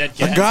hand them a dead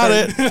cat. I got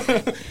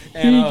it.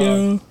 And, Here you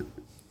go.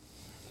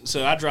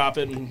 So I drop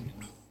it,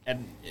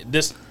 and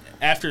this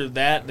after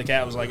that, the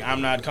cat was like,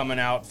 "I'm not coming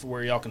out for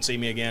where y'all can see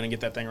me again and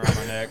get that thing around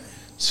my neck."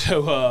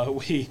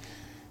 So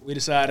we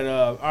decided,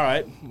 all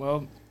right,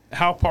 well,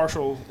 how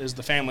partial is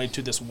the family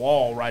to this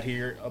wall right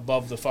here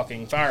above the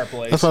fucking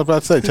fireplace? That's what I was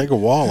about to say. Take a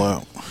wall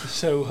out.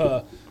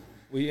 So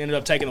we ended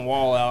up taking the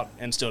wall out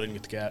and still didn't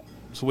get the cat.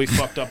 So we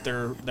fucked up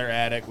their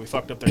attic. We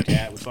fucked up their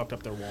cat. We fucked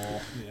up their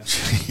wall. Yeah.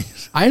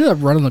 I ended up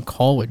running the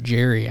call with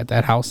Jerry at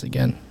that house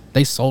again.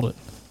 They sold it.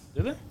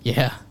 Did they?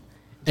 Yeah.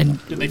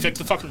 And Did they fix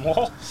the fucking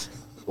wall?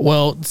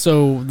 well,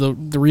 so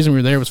the reason we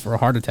were there was for a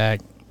heart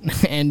attack.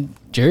 And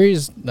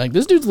Jerry's like,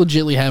 this dude's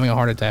legitimately having a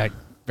heart attack.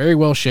 Very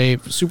well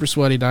shaped, super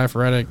sweaty,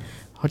 diaphoretic,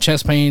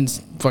 chest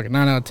pains, fucking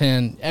 9 out of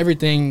 10.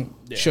 Everything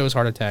shows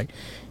heart attack.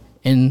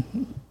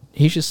 And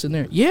he's just sitting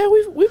there. Yeah,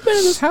 we've been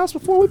in this house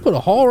before. We put a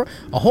hole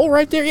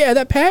right there. Yeah,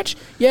 that patch.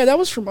 Yeah, that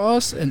was from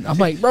us. And I'm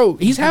like, bro,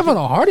 he's having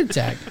a heart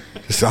attack.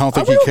 I don't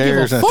think I he don't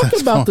cares. give a fuck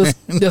That's about fine.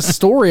 this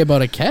story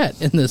about a cat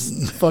in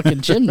this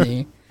fucking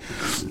chimney.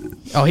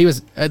 Oh, he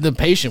was. The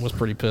patient was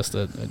pretty pissed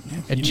at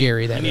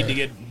Jerry that day.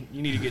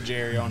 You need to get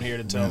Jerry on here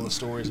to tell the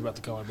stories about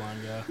the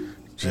colorblind guy.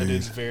 That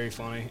dude's very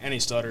funny, and he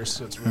stutters.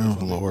 So it's really Oh,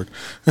 funny. Lord.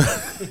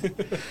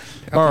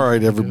 All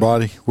right,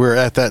 everybody. We're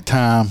at that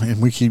time,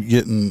 and we keep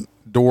getting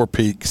door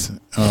peeks.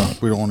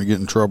 We don't want to get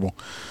in trouble.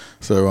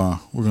 So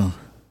we're going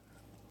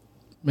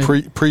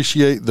to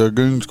appreciate the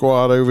Goon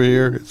Squad over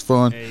here. It's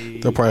fun. Hey.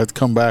 They'll probably have to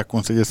come back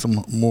once they get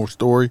some more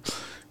story.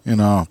 And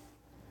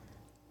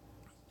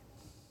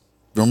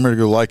remember to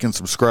go like and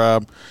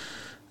subscribe.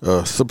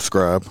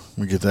 Subscribe.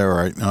 We get that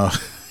right.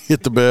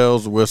 Hit the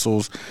bells, the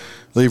whistles.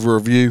 Leave a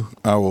review.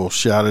 I will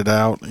shout it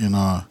out. And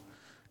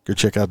go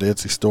check out the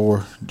Etsy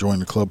store. Join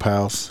the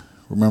clubhouse.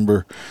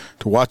 Remember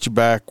to watch your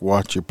back,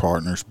 watch your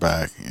partner's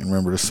back. And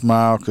remember to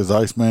smile, because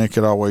Iceman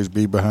could always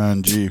be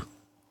behind you.